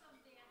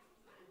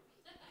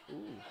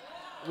 Ooh.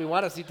 We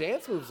want to see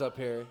dance moves up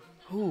here.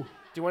 Who? Do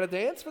you want to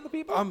dance for the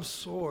people? I'm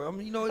sore. Oh,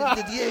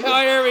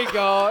 here we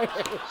go.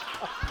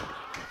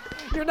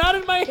 You're not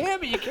in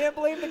Miami. You can't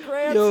blame the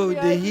crowd. Yo,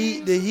 the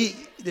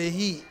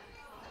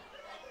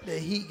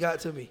heat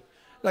got to me.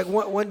 Like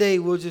one day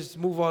we'll just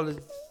move all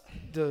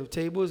the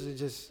tables and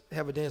just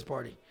have a dance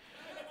party.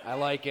 I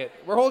like it.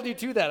 We're holding you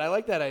to that. I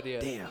like that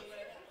idea.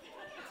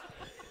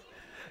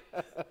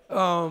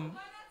 Damn.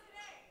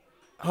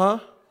 Huh?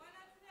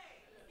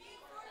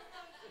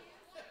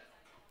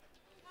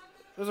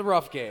 It was a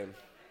rough game.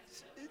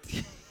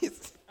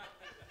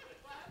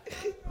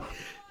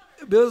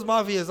 Bills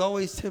Mafia is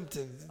always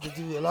tempting to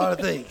do a lot of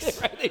things.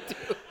 Right, they do.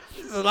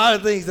 There's a lot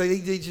of things like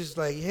they just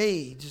like,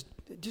 hey, just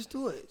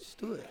do it,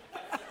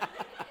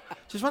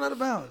 just run out of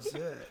bounds.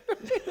 Yeah.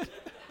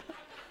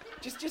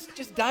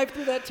 just dive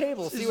through that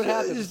table, see what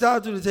happens. Just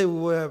dive through the table,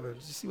 what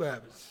happens? Just see what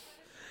happens.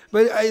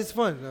 But it's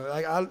fun.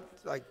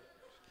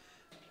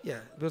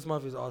 Bills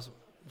Mafia is awesome.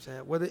 I'm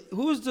saying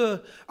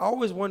I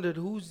always wondered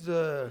who's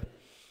the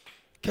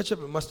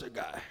ketchup and mustard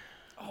guy.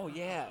 Oh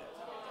yeah.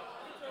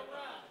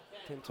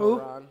 Pinto Who?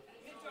 Ron.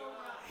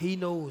 He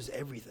knows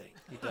everything.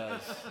 He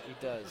does. He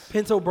does.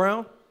 Pinto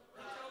Brown.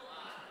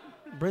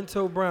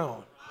 Brento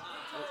Brown.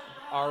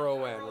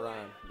 R-O-N, Ron.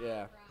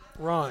 Yeah.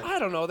 Ron. I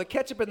don't know. The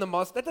ketchup and the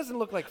mustard. That doesn't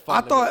look like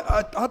fun. I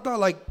thought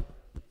like.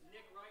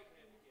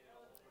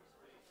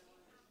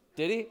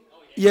 Did he?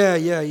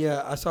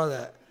 Yeah. I saw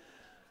that.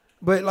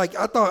 But like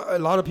I thought a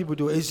lot of people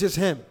do it. It's just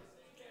him.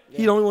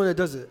 He's the only one that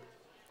does it.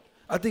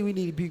 I think we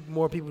need to be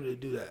more people to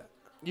do that.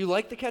 You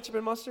like the ketchup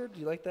and mustard? Do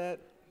you like that?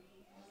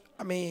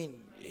 I mean,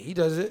 he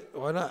does it.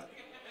 Why not?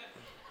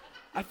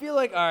 I feel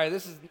like, all right,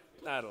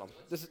 I don't know.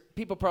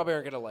 People probably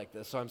aren't going to like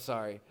this, so I'm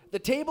sorry. The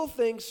table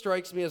thing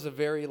strikes me as a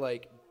very,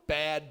 like,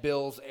 bad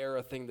Bills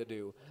era thing to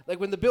do. Like,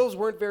 when the Bills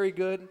weren't very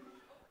good,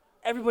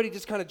 everybody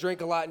just kind of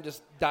drank a lot and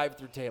just dived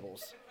through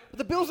tables. But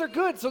the Bills are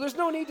good, so there's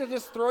no need to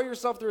just throw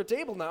yourself through a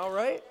table now,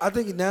 right? I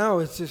think now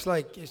it's just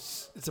like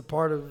it's a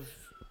part of.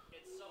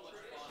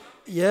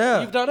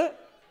 Yeah. You've done it?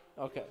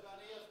 Okay.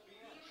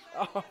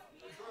 Oh.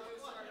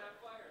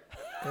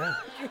 Yeah.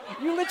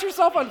 You lit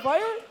yourself on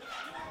fire?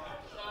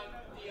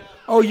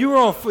 Oh, you were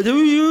on. Did you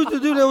use the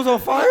dude that was on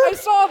fire? I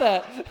saw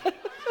that.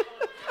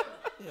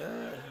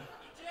 Yeah.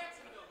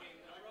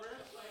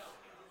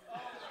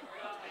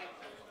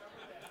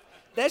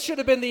 That should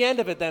have been the end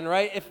of it then,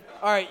 right?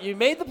 All right, you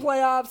made the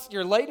playoffs,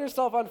 you're lighting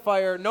yourself on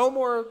fire, no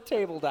more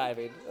table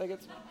diving. Like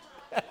it's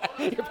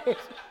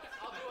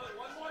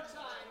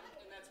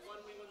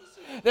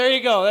There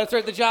you go. That's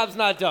right. The job's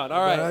not done.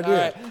 All right. All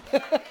right.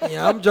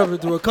 Yeah, I'm jumping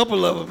through a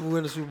couple of them to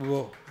win the Super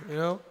Bowl. You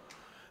know.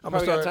 I'm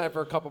Probably got time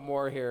for a couple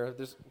more here.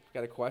 There's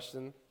got a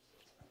question.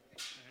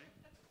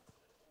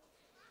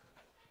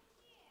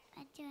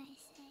 What do I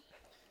say?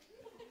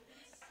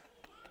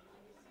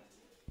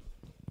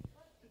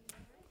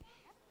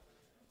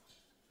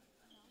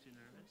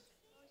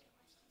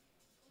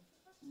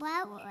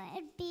 What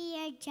would be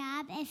your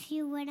job if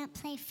you wouldn't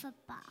play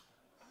football?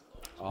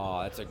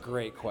 Oh, that's a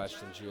great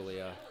question,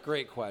 Julia.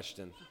 Great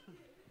question.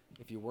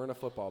 If you weren't a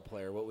football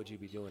player, what would you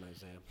be doing,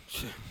 Isaiah?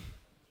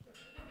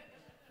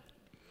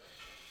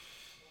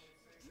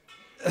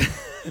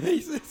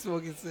 He said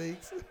smoking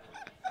cigs.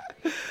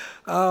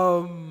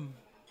 Dang,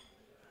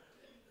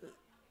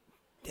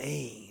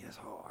 that's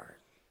hard.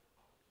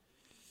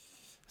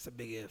 That's a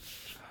big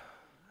if.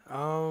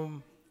 I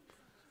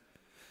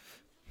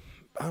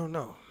don't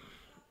know.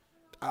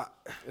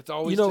 It's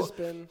always just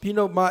been. You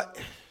know my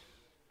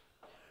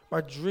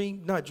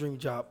dream, not dream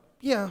job.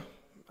 Yeah,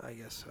 I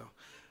guess so.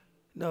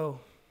 No.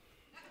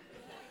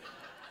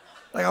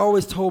 Like I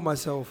always told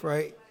myself,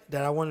 right,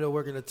 that I wanted to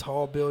work in a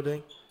tall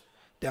building,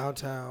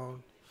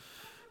 downtown,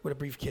 with a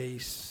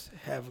briefcase,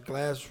 have a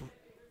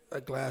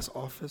glass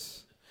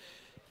office,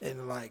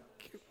 and like,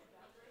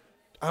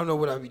 I don't know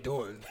what I'd be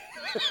doing,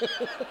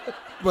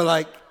 but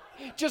like,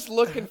 just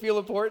look and feel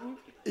important.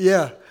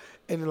 Yeah,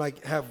 and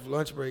like have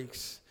lunch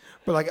breaks,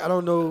 but like I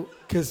don't know,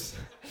 cause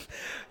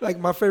like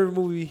my favorite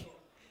movie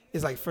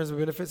is like Friends with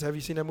Benefits. Have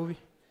you seen that movie?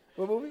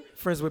 What movie?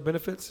 Friends with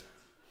Benefits.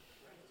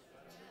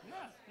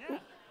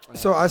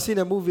 So I seen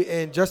that movie,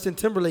 and Justin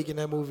Timberlake in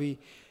that movie,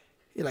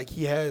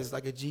 he has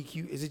like a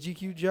GQ. Is it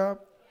GQ job?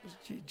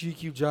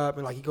 GQ job,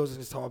 and like he goes in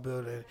this tall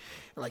building, and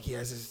like he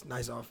has this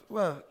nice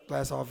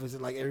glass office,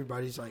 and like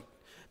everybody's like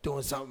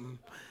doing something.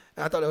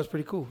 And I thought that was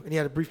pretty cool. And he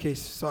had a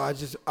briefcase, so I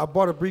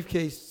bought a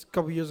briefcase a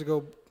couple years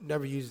ago,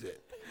 never used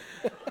it,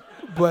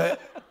 but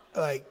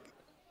like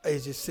it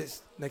just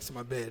sits next to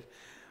my bed.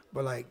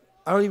 But like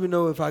I don't even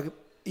know if I could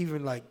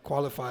even like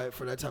qualify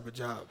for that type of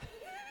job.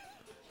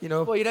 You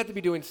know? Well, you'd have to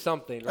be doing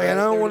something. Right? Like, and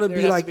I don't want to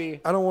be like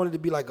I don't want it to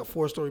be like a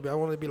 4-story building. I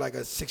want it to be like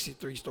a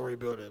 63-story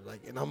building.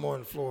 Like, and I'm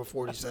on floor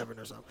 47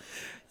 or something. You know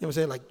what I'm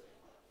saying? Like,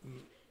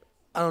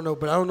 I don't know,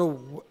 but I don't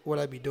know what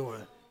I'd be doing.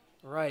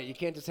 Right. You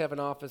can't just have an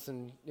office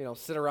and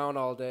sit around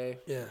all day.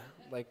 Yeah.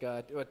 Like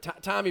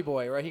Tommy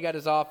Boy, right? He got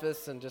his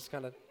office and just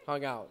kind of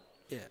hung out.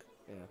 Yeah.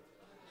 Yeah.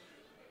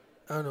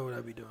 I don't know what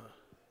I'd be doing.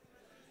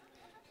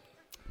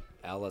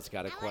 Ella's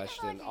got a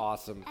question.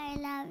 Awesome. I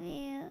love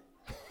you.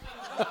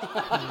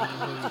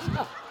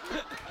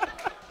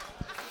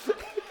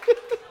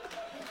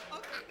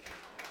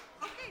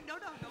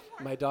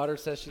 My daughter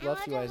says she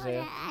loves you,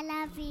 Isaiah. I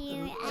love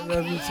you. I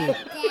love you too.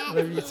 I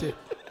love you too.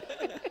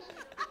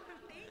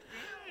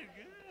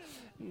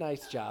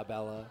 Nice job,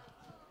 Ella.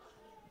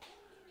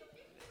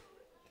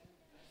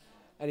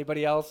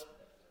 Anybody else?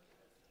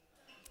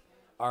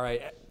 All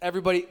right,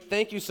 everybody,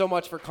 thank you so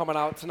much for coming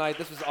out tonight.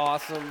 This was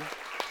awesome.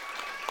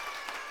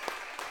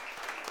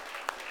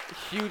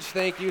 Huge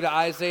thank you to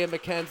Isaiah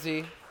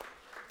McKenzie,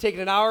 taking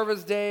an hour of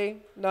his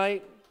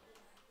night,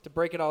 to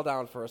break it all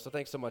down for us. So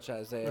thanks so much,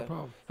 Isaiah. No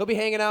problem. He'll be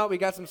hanging out. We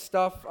got some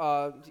stuff.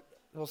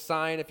 He'll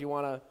sign if you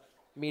want to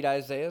meet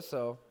Isaiah.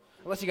 So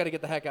unless you got to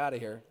get the heck out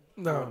of here.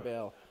 No.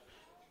 Bail.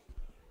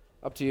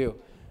 Up to you.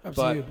 Up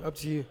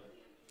to you.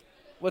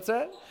 What's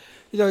that?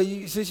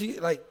 Since you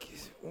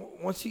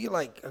once you get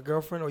like a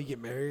girlfriend or you get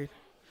married,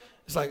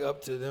 it's like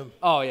up to them.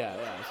 Oh yeah.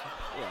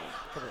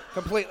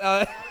 Complete.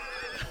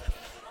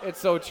 It's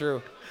so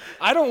true.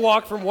 I don't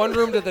walk from one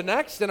room to the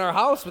next in our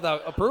house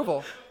without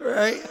approval.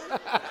 Right?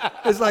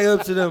 It's like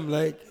up to them.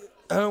 Like,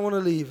 I don't want to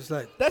leave. It's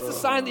like, That's a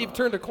sign that you've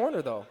turned a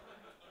corner, though.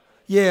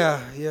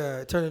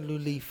 yeah. Turn a new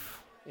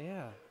leaf.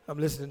 Yeah. I'm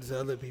listening to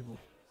other people.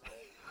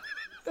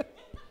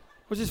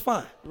 Which is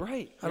fine. Right. I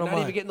You're don't not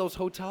mind. even getting those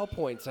hotel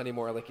points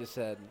anymore, like you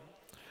said.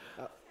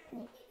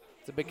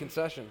 It's a big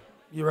concession.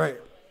 You're right.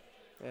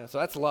 Yeah, so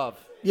that's love.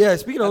 Yeah,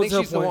 speaking of I think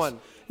hotel she's the points. one.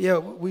 Yeah,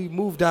 we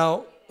moved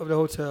out of the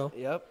hotel.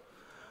 Yep.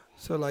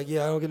 So, like, I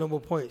don't get no more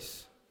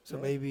points. So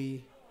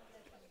maybe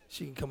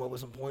she can come up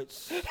with some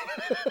points.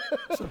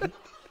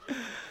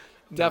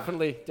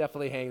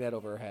 Definitely hang that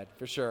over her head,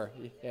 for sure.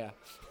 Yeah.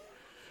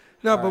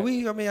 No, All but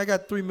right. I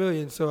got $3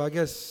 million, so I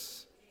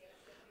guess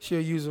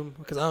she'll use them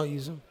because I don't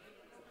use them.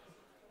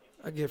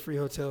 I get free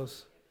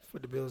hotels for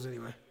the bills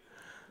anyway.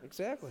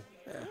 Exactly.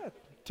 Yeah.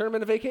 Turn them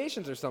into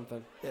vacations or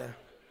something. Yeah.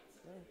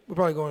 We're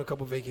probably going on a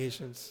couple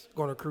vacations,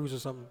 going on a cruise or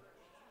something.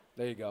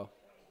 There you go.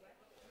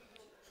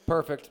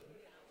 Perfect.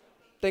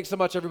 Thanks so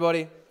much,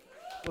 everybody.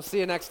 We'll see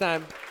you next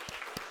time.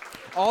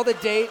 All the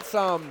dates,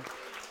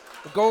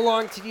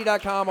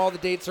 golongtd.com, all the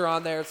dates are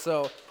on there,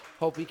 so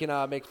hope we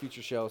can make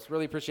future shows.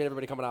 Really appreciate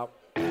everybody coming out.